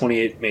 23 of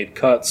 28 made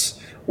cuts.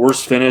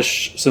 Worst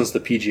finish since the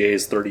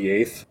PGA's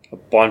 38th. A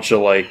bunch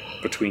of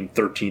between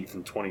 13th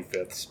and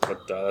 25th.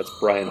 But that's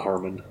Brian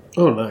Harmon.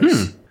 Oh,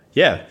 nice.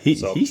 Yeah, he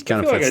So kind I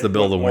of feel fits like the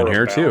bill to more win of a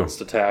here too. balanced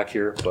attack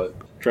here, but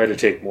try to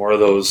take more of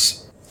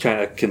those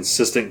kind of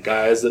consistent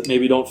guys that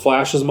maybe don't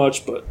flash as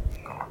much, but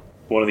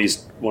one of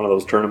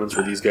those tournaments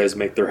where these guys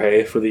make their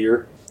hay for the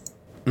year.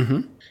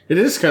 It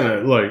is kind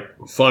of like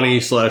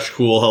funny /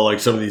 cool how like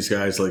some of these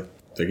guys like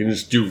they can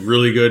just do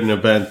really good in an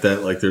event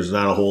that like there's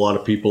not a whole lot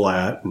of people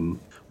at, and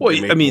Well,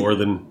 they make I mean- more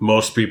than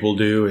most people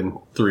do in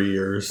 3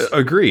 years.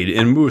 Agreed.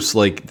 And Moose,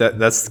 like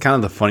that's kind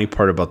of the funny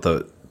part about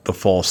the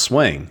fall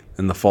swing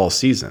and the fall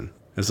season,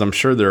 is I'm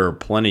sure there are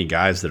plenty of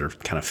guys that are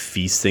kind of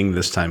feasting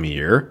this time of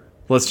year.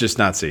 Let's just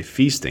not say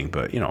feasting,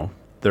 but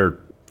they're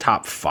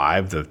top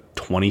 5 to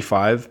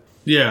 25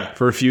 Yeah,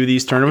 for a few of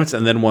these tournaments,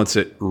 and then once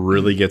it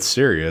really gets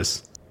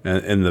serious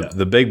and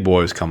the big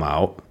boys come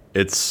out,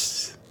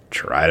 it's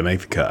try to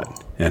make the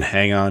cut and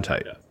hang on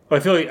tight. I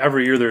feel like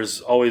every year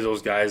there's always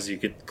those guys you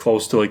get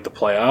close to like the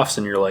playoffs,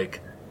 and you're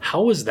like,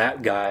 how is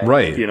that guy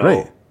Right,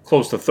 right.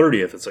 close to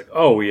 30th? It's like,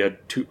 oh, we had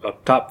a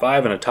top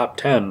 5 and a top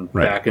 10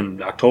 Right. back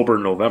in October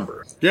and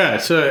November. yeah.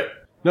 So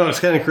no,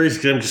 it's kind of crazy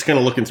because I'm just kind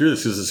of looking through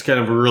this because it's kind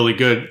of a really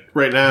good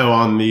right now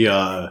on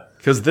the.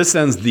 Because this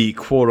ends the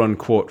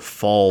quote-unquote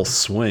fall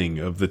swing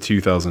of the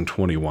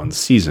 2021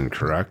 season,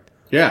 correct?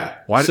 Yeah.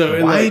 Why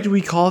So, why and, do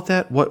we call it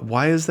that?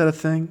 Why is that a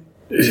thing?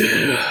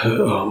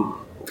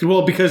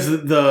 well, because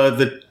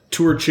the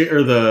tour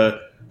or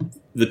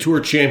the tour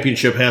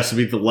championship has to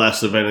be the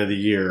last event of the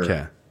year,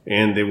 Okay.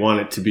 and they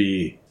want it to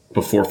be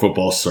before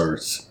football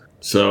starts.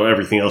 So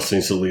everything else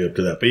needs to lead up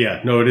to that. But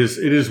yeah, no, it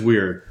is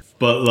weird.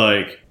 But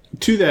like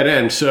to that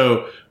end,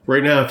 so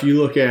right now, if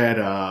you look at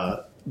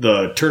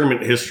the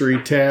tournament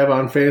history tab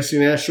on Fantasy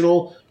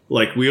National,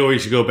 like we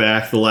always go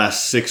back the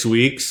last 6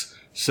 weeks.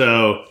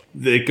 So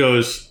it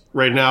goes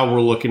right now.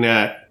 We're looking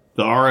at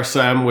the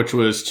RSM, which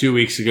was 2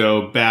 weeks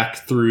ago, back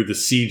through the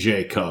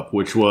CJ Cup,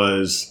 which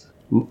was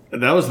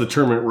the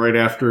tournament right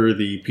after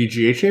the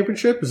PGA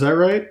Championship. Is that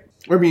right?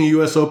 I mean,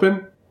 U.S.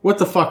 Open. What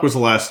the fuck was the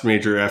last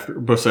major after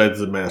besides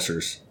the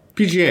Masters?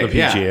 PGA. The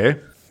Yeah. PGA?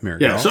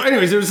 Miracle. Yeah, so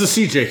anyways, it was the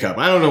CJ Cup.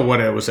 I don't know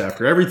what it was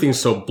after. Everything's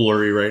so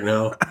blurry right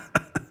now.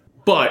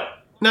 But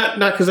not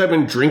because I've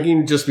been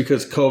drinking, just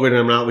because COVID and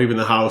I'm not leaving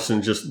the house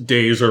and just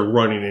days are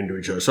running into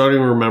each other. So I don't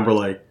even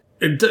remember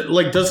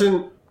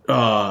doesn't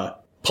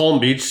Palm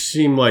Beach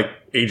seem like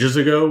ages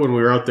ago when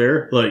we were out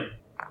there? Like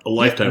a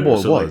lifetime well, ago.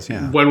 it So, was, like,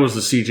 yeah. when was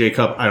the CJ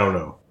Cup? I don't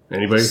know.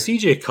 Anybody?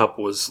 CJ Cup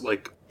was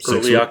like 6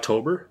 early weeks.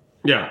 October.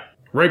 Yeah.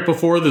 right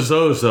before the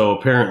Zozo,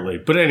 apparently.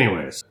 But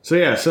anyways, so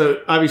yeah,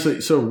 so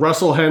obviously, so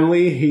Russell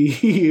Henley,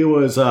 he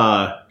was,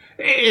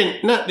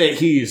 and not that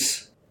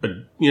he's,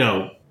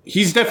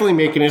 he's definitely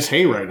making his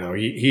hay right now.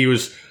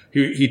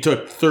 He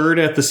took third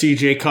at the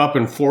CJ Cup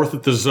and fourth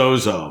at the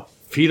Zozo.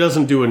 If he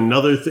doesn't do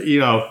another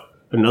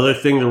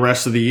thing the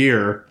rest of the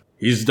year,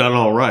 he's done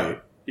all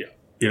right. Yeah.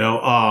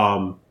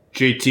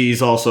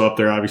 JT's also up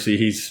there. Obviously,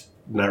 he's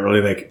not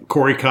really like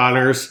Corey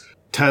Connors,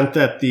 10th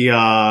at the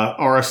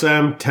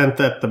RSM, 10th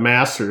at the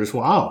Masters.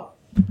 Wow.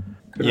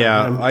 Good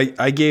Yeah,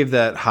 I gave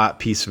that hot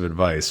piece of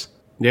advice.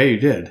 Yeah, you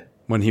did.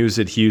 When he was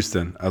at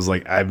Houston, I was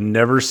like, I've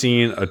never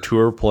seen a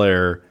tour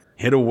player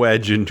hit a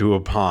wedge into a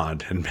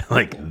pond and be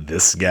like,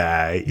 this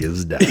guy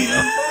is down.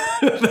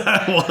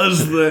 That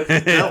was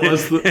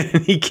the.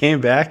 And he came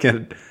back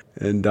and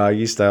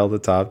doggy styled the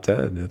top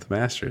 10 at the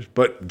Masters.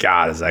 But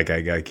God, is that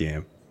guy got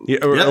game.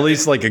 Or at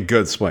least like a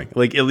good swing.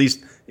 Like at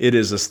least it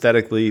is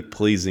aesthetically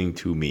pleasing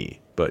to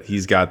me. But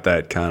he's got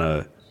that kind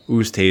of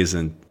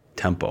Oosthuizen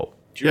tempo.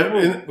 Yeah,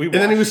 and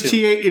then he was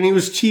T8, and he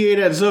was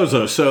T8 at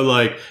Zozo. So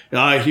like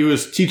he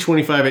was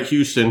T25 at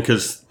Houston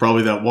because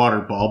probably that water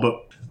ball. But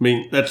I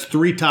mean, that's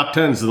 3 top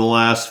 10s in the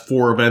last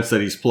 4 events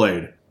that he's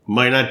played.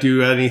 Might not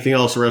do anything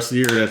else the rest of the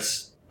year.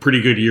 That's a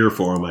pretty good year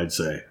for him, I'd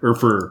say, or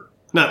for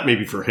not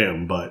maybe for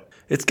him, but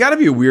it's got to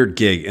be a weird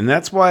gig, and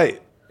that's why.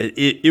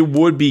 It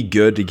would be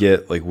good to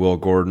get like Will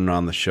Gordon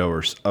on the show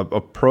or a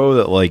pro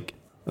that like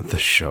the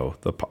show,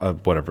 the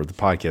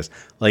podcast,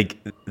 like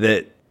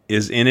that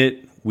is in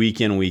it week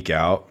in, week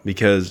out,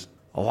 because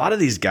a lot of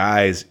these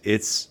guys,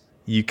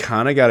 you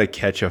kind of got to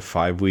catch a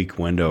 5-week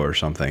window or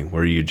something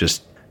where you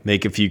just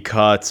make a few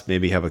cuts,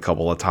 maybe have a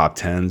couple of top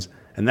 10s,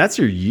 and that's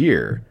your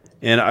year.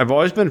 And I've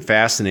always been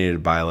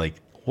fascinated by like,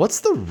 what's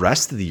the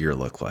rest of the year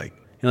look like?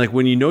 Like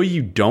when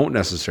you don't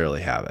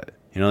necessarily have it.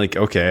 Like,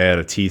 okay, I had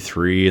a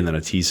T3 and then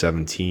a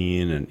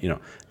T17 and,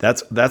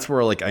 that's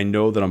where like I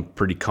know that I'm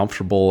pretty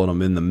comfortable and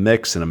I'm in the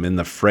mix and I'm in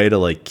the fray to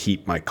like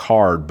keep my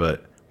card.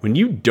 But when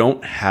you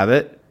don't have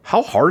it,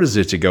 how hard is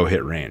it to go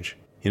hit range?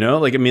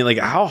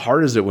 How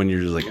hard is it when you're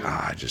just like,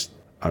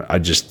 I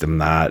just am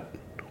not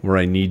where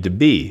I need to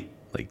be?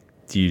 Like,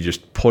 do you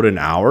just put in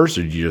hours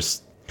or do you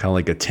just kind of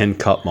like a tin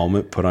cup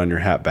moment, put on your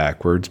hat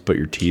backwards, put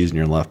your tees in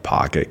your left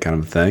pocket kind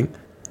of thing?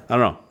 I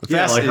don't know.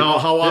 Yeah, like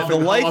how often,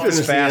 the life how often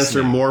is the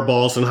answer more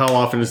balls and how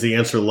often is the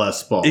answer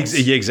less balls?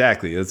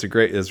 Exactly. That's a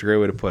great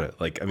way to put it.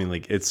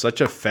 It's such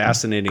a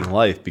fascinating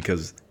life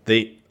because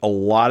a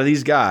lot of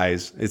these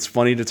guys, it's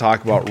funny to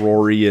talk about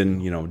Rory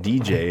and,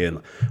 DJ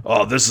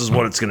and, this is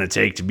what it's going to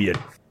take to be an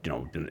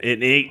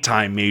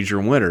 8-time major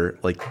winner.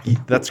 Like,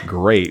 that's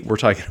great. We're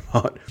talking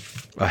about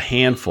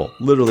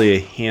literally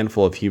a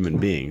handful of human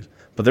beings.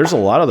 But there's a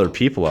lot of other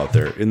people out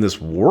there in this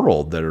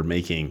world that are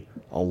making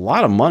a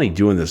lot of money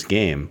doing this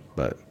game,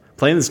 but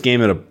playing this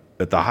game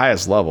at the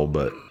highest level,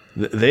 but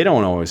they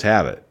don't always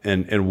have it.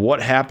 And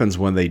what happens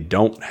when they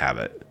don't have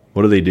it?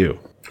 What do they do?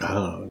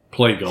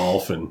 Play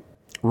golf and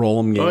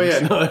roll them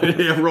games. Oh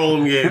yeah, roll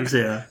them games.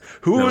 Yeah.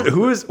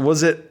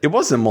 Was it? It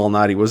wasn't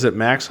Malnati. Was it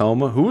Max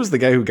Homa? Who was the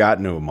guy who got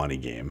into a money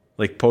game?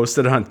 Like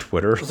posted on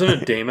Twitter. Wasn't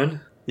it Damon?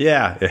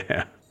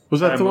 Yeah. Was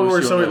that the one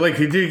where somebody like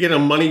he did get a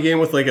money game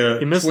with like a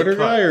Twitter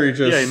guy, or he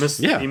just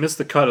he missed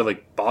the cut at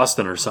like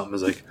Boston or something?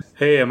 He's like,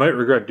 hey, I might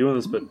regret doing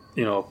this, but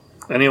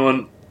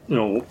anyone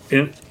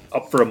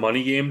up for a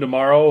money game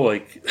tomorrow,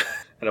 like,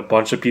 and a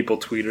bunch of people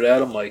tweeted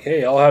at him like,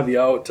 hey, I'll have you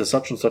out to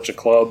such and such a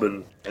club,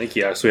 and I think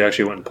he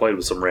actually went and played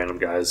with some random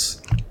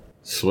guys.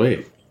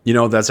 Sweet.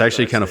 That's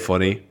actually kind of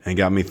funny and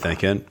got me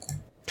thinking,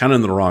 kind of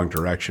in the wrong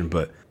direction.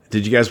 But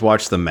did you guys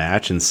watch the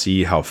match and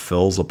see how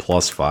Phil's a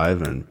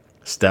 +5 and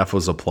Steph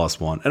was a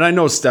 +1? And I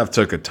know Steph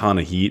took a ton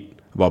of heat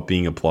about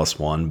being a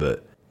 +1,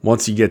 but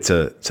once you get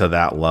to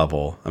that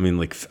level, I mean,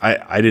 like,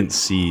 I didn't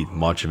see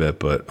much of it,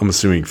 but I'm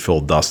assuming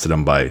Phil dusted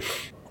him by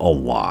a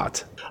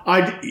lot.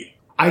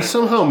 I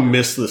somehow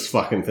missed this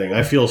fucking thing.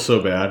 I feel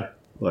so bad.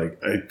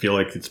 Like, I feel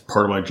like it's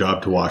part of my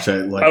job to watch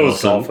that. Like, I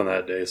was golfing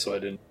that day, so I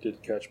didn't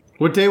catch.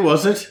 What day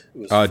was it?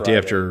 It was day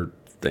after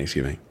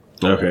Thanksgiving.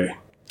 Okay.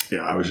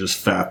 Yeah, I was just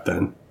fat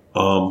then.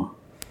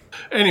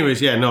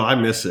 Anyways, yeah, no, I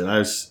missed it.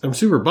 I'm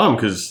super bummed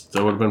because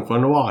that would have been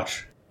fun to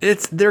watch.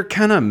 They're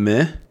kind of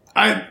meh.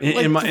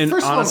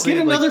 First of all, get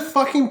another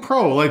fucking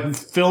pro. Like,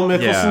 Phil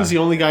Mickelson's the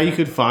only guy you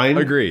could find.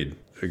 Agreed.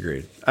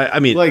 I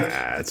mean, like,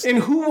 and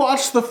who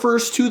watched the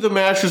first 2 of the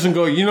matches and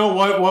go, you know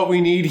what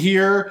we need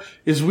here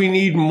is we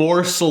need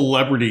more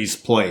celebrities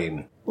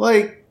playing.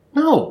 Like,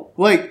 no.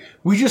 Like,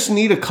 we just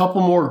need a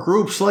couple more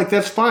groups. Like,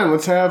 that's fine.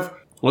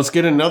 Let's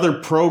get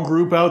another pro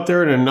group out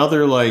there and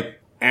another,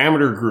 like,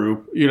 amateur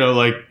group,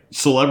 like,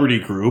 celebrity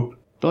group.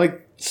 But,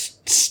 like,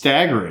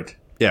 stagger it.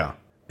 Yeah.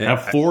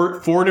 Have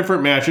four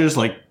different matches.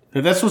 Like,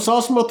 that's what's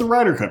awesome about the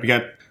Ryder Cup. You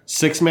got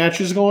 6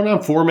 matches going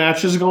on, 4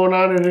 matches going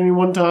on at any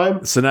one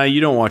time. So now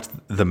you don't watch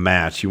the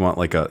match. You want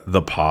like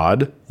the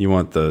pod. You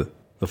want want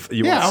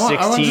 16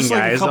 I want just like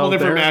guys a couple out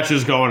different there?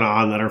 matches going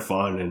on that are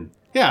fun. And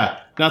yeah,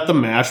 not the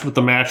match, but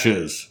the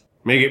matches.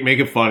 Make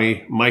it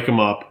funny. Mic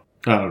them up.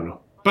 I don't know.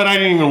 But I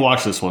didn't even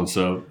watch this one,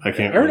 so I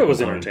can't. I heard it was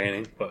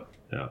entertaining, but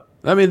yeah.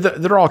 I mean,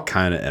 they're all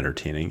kind of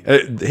entertaining.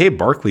 Hey,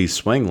 Barkley's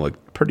swing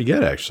looked pretty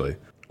good, actually.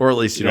 Or at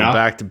least,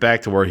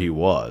 back to where he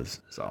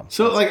was.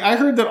 So like, I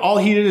heard that all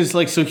he did is,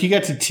 like, so he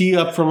got to tee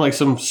up from, like,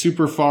 some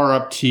super far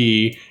up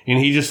tee, and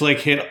he just, like,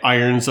 hit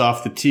irons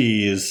off the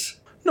tees.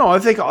 No, I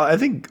think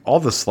all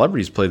the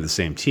celebrities played the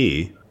same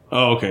tee.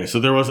 Oh, okay. So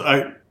there was...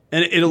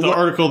 the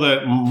article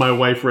that my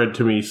wife read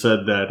to me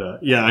said that,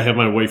 I have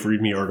my wife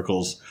read me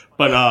articles,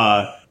 but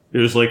it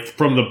was, like,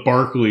 from the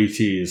Barkley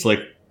tees, like,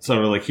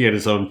 sounded like he had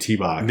his own tee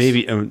box.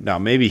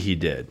 Maybe he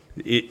did.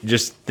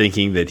 Just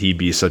thinking that he'd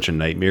be such a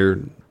nightmare...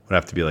 would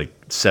have to be like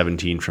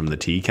 17 from the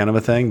tee kind of a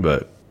thing,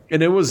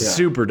 and it was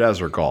super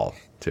desert golf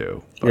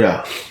too. But.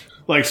 Yeah.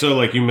 Like, so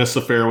like you miss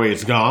the fairway,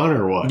 it's gone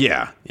or what?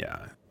 Yeah.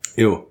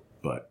 Ew.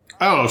 But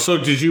so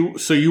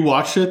you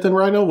watched it then,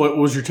 Rhino? What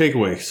was your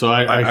takeaway? So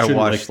I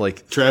watched like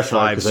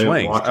 5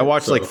 swings. I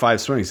watched like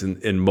 5 swings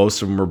and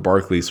most of them were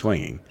Barkley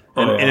swinging.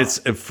 And it's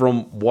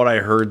from what I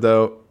heard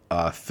though,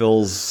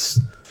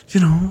 Phil's,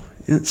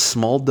 in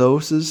small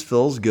doses,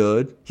 Phil's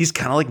good. He's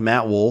kind of like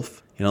Matt Wolff.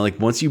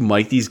 Like once you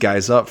mic these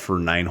guys up for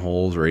 9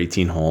 holes or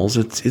 18 holes,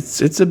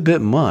 it's a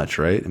bit much,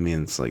 right? I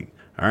mean, it's like,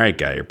 all right,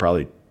 guy, you're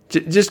probably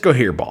just go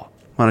hit your ball.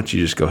 Why don't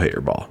you just go hit your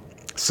ball?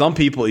 Some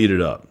people eat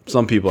it up.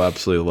 Some people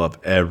absolutely love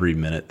every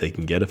minute they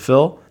can get a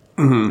Phil,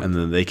 and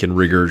then they can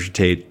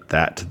regurgitate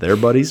that to their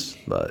buddies.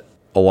 But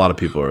a lot of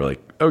people are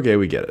like, okay,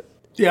 we get it.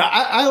 Yeah,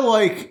 I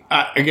like.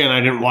 Again, I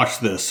didn't watch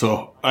this,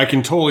 so I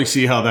can totally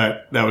see how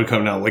that would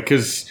come down. Like,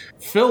 because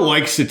Phil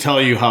likes to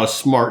tell you how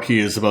smart he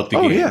is about the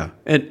game. Oh yeah,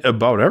 and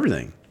about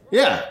everything.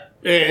 Yeah,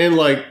 and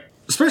like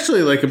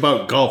especially like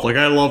about golf. Like,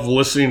 I love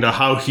listening to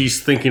how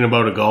he's thinking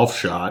about a golf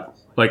shot.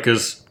 Like,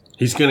 because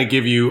he's going to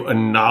give you a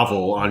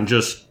novel on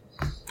just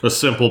a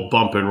simple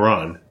bump and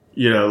run.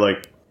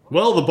 Like,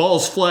 well, the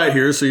ball's flat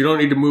here, so you don't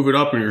need to move it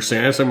up in your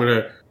stance. I'm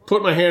going to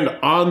put my hand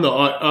on the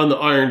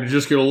iron to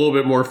just get a little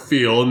bit more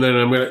feel, and then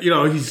I'm gonna,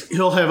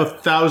 he'll have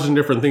 1,000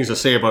 different things to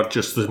say about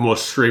just the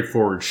most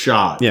straightforward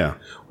shot. Yeah,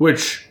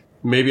 which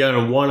maybe on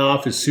a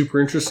one-off is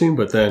super interesting,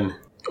 but then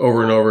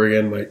over and over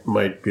again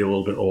might be a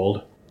little bit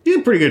old. He's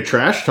a pretty good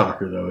trash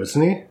talker, though,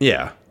 isn't he?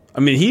 Yeah, I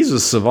mean he's a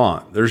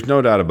savant. There's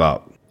no doubt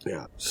about.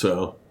 Yeah.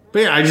 So,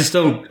 but yeah, I just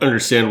don't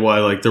understand why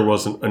like there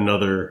wasn't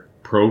another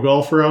pro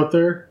golfer out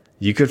there.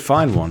 You could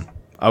find one.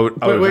 I would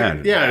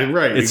imagine. Yeah,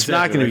 right. It's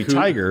exactly. Not going to be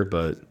Tiger,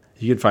 but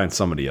you could find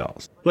somebody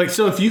else. Like,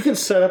 so if you could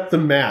set up the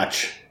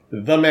match,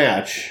 who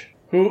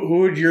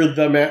would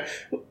the match?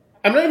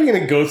 I'm not even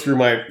going to go through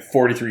my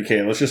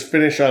 43K. Let's just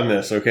finish on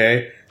this,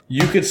 okay?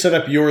 You could set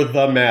up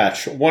the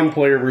match, one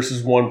player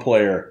versus one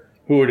player.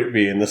 Who would it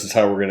be? And this is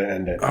how we're going to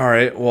end it. All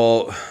right.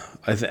 Well,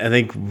 I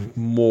think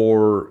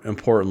more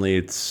importantly,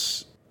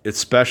 it's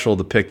special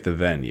to pick the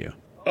venue.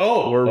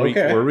 Oh, where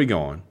are we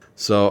going?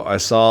 So I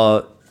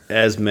saw.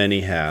 As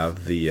many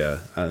have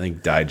I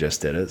think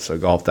Digest did it. So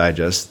Golf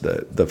Digest,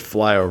 the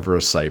flyover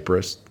of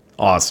Cypress,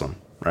 awesome,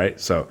 right?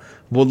 So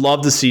would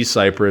love to see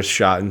Cypress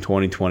shot in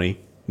 2020.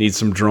 Need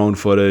some drone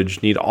footage.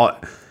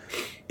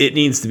 It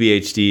needs to be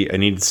HD. I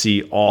need to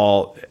see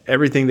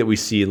everything that we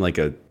see in like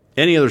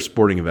any other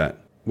sporting event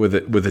with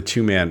a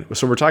 2-man.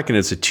 So we're talking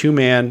it's a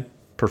 2-man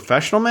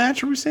professional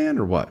match. Are we saying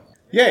or what?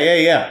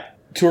 Yeah.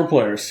 Tour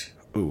players.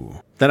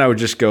 Ooh. Then I would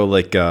just go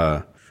like.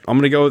 I'm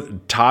going to go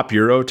top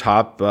Euro,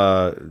 top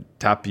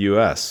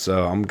US.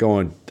 So I'm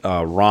going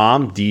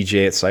Rahm,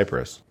 DJ at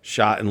Cypress.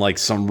 Shot in like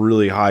some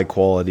really high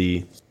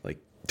quality, like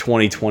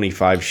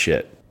 2025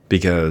 shit.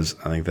 Because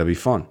I think that'd be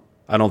fun.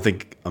 I don't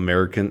think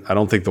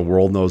the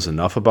world knows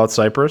enough about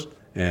Cypress.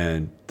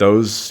 And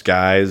those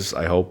guys,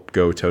 I hope,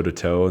 go toe to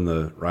toe in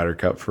the Ryder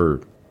Cup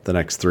for the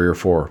next 3 or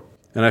 4.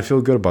 And I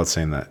feel good about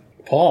saying that.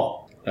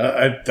 Paul,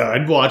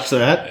 I'd watch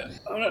that.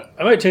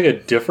 I might take a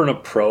different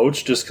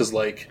approach just because,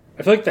 like,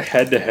 I feel like the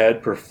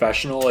head-to-head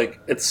professional, like,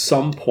 at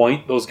some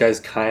point, those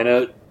guys kind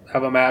of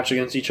have a match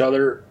against each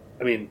other.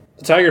 I mean,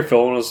 the Tiger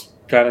Phil one was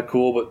kind of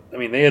cool, but, I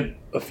mean, they had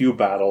a few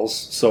battles,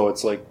 so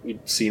it's like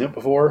we'd seen it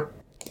before.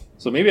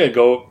 So maybe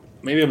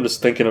I'm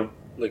just thinking of,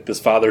 like, this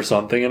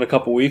father-son thing in a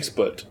couple weeks,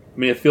 but, I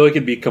mean, I feel like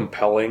it'd be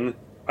compelling.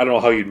 I don't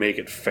know how you'd make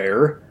it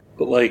fair,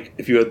 but, like,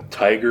 if you had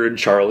Tiger and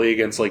Charlie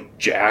against, like,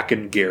 Jack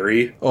and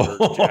Gary, or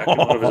Jack and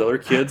one of his other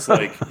kids,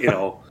 like, you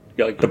got,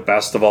 like, the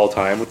best of all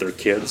time with their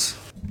kids.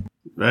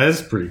 That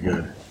is pretty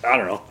good. I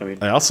don't know. I mean,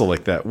 I also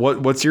like that.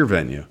 What's your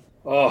venue?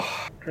 Oh,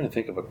 I'm trying to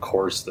think of a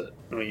course that.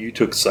 I mean, you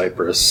took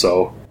Cypress,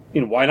 so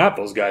why not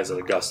those guys at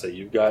Augusta?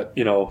 You've got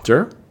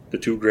sure, the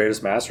 2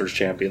 greatest Masters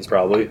champions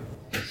probably.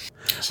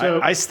 So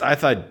I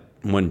thought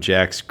when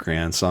Jack's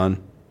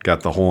grandson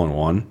got the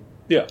hole-in-one,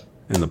 yeah,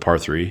 in the par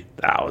 3,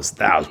 that was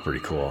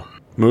pretty cool.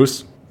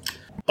 Moose,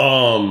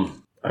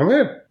 I'm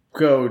gonna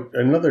go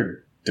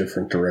another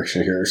different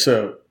direction here.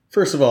 So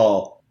first of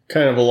all,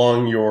 kind of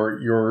along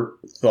your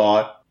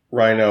thought,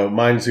 Rhino,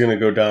 mine's going to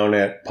go down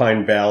at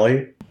Pine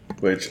Valley,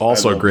 which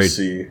also great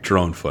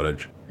drone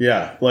footage.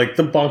 Yeah, like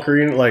the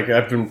bunkering, like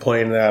I've been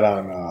playing that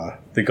on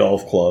the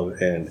golf club,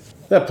 and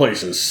that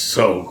place is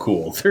so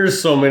cool. There's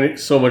so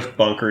much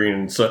bunkering,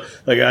 and so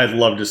like I'd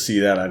love to see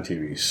that on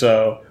TV.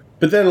 So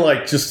But then,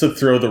 like, just to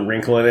throw the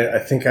wrinkle in it, I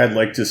think I'd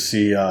like to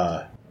see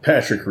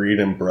Patrick Reed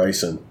and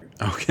Bryson.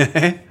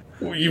 Okay.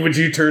 Would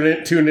you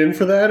tune in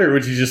for that, or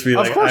would you just be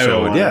like, of course I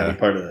would, yeah,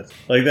 part of this?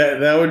 Like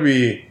that would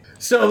be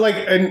so. Like,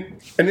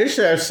 and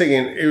initially I was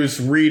thinking it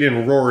was Reed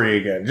and Rory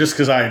again, just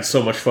because I had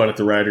so much fun at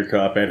the Ryder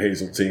Cup at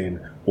Hazeltine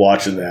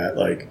watching that.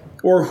 Like,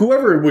 or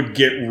whoever would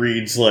get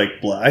Reed's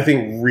like, I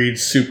think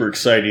Reed's super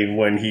exciting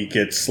when he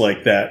gets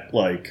like that,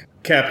 like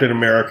Captain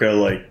America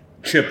like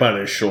chip on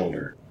his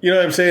shoulder. You know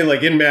what I'm saying?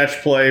 Like in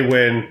match play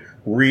when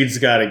Reed's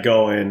got it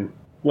going,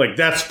 like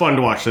that's fun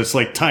to watch. That's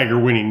like Tiger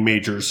winning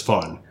majors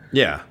fun.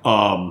 Yeah.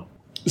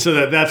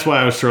 So that's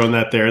why I was throwing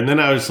that there. And then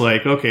I was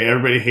like, okay,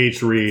 everybody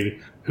hates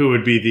Reed. Who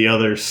would be the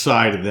other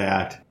side of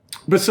that?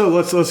 But so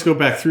let's go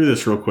back through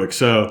this real quick.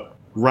 So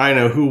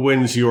Rhino, who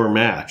wins your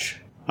match?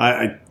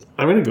 I'm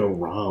gonna go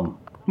Rahm.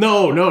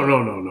 No.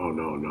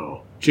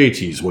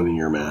 JT's winning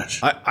your match.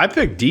 I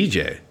picked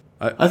DJ.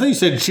 I thought you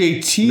said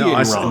JT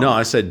and Rahm. No,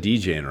 I said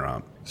DJ and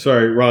Rahm.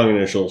 Sorry, wrong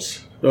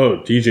initials. Oh,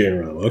 DJ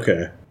and Rahm.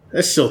 Okay. I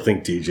still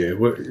think DJ.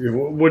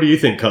 What do you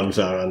think comes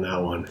out on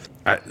that one?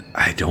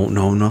 I don't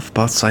know enough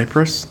about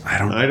Cyprus. I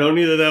don't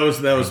either. That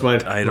was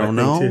my. I don't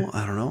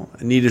know.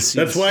 I need to see.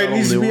 That's why it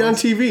needs to be on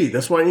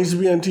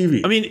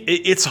TV. I mean,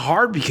 it's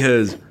hard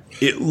because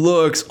it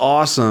looks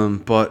awesome,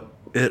 but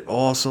it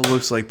also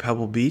looks like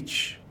Pebble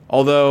Beach.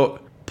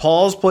 Although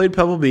Paul's played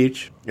Pebble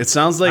Beach, it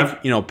sounds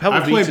like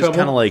Pebble Beach is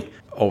kind of like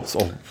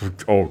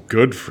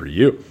good for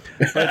you.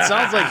 But it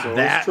sounds like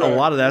that. A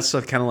lot of that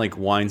stuff kind of like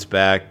winds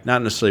back,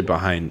 not necessarily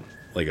behind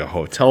like a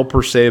hotel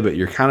per se, but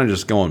you're kind of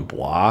just going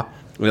blah.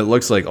 And it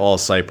looks like all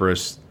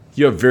Cyprus.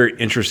 You have very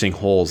interesting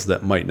holes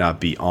that might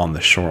not be on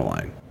the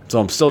shoreline. So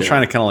I'm still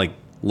trying to kind of like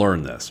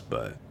learn this,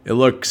 but it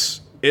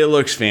looks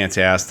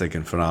fantastic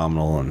and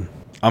phenomenal. And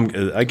I'll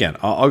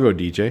go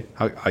DJ.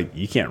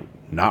 You can't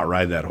not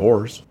ride that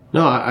horse.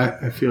 No,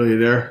 I feel you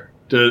there.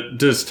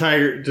 Does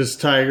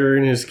Tiger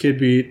and his kid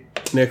beat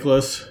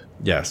Nicholas?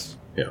 Yes.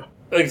 Yeah.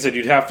 Like I said,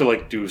 you'd have to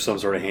like do some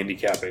sort of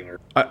handicapping or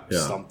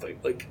something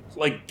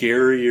like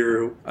Gary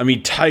or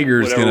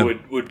Tiger's gonna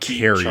would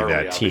carry Charlie,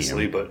 that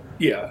obviously, team. but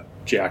yeah,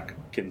 Jack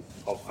can.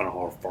 I don't know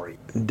how far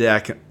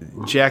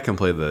Jack can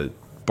play the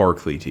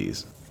Barkley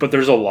tees. But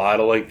there's a lot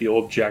of like the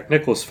old Jack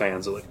Nicklaus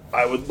fans that like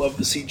I would love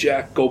to see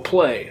Jack go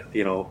play.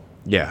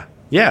 Yeah.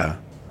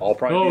 I'll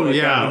probably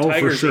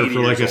for sure for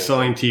like a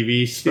selling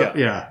TV stuff.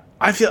 Yeah.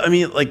 I feel.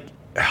 Like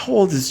how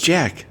old is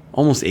Jack?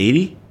 Almost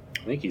 80. I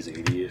think he's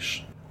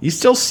 80-ish. You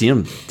still see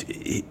him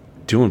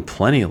doing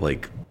plenty of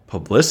like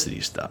publicity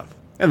stuff,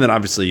 and then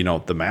obviously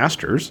the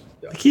Masters.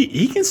 Like,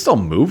 he can still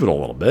move it a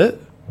little bit.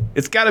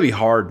 It's got to be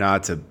hard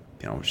not to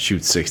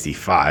shoot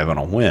 65 on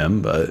a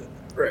whim, but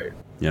right.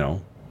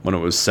 When it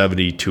was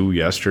 72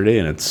 yesterday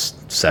and it's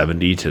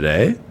 70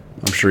 today,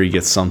 I'm sure he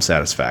gets some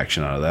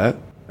satisfaction out of that,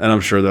 and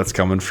I'm sure that's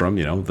coming from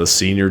the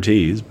senior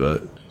tees.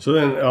 But so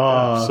then,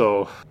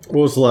 what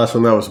was the last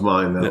one? That was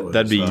mine.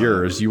 That'd be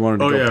yours. You wanted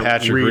to go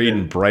Patrick Reed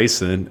and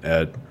Bryson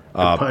at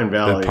Pine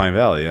Valley. Pine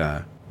Valley,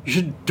 yeah. You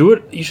should do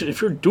it.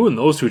 If you're doing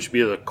those two, it should be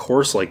a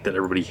course like that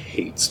everybody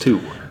hates too.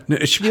 No,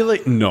 it should be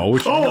like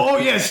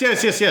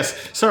yes.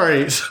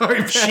 Sorry.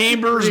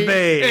 Chambers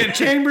Bay. Yeah,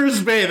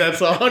 Chambers Bay.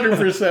 That's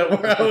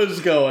 100% where I was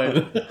going.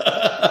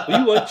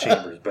 You like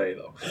Chambers Bay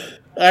though.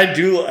 I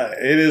do.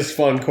 It is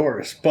fun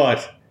course,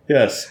 but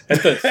yes.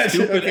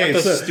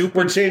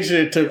 We're changing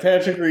it to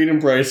Patrick Reed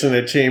and Bryson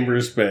at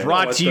Chambers Bay.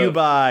 Brought to you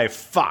by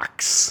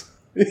Fox.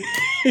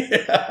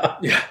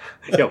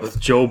 Yeah, with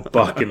Joe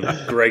Buck and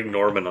Greg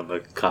Norman on the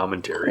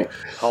commentary.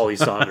 Holly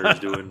Saunders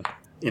doing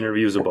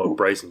interviews about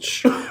Bryson's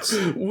shirts.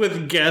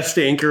 With guest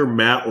anchor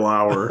Matt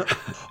Lauer.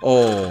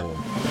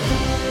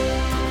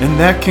 And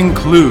that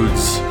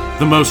concludes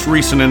the most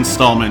recent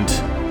installment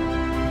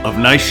of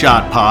Nice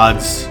Shot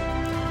Pods.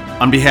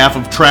 On behalf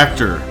of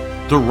Tractor,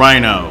 the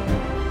Rhino,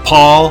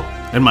 Paul,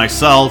 and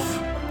myself,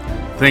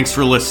 thanks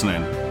for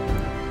listening.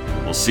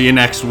 We'll see you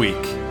next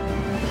week.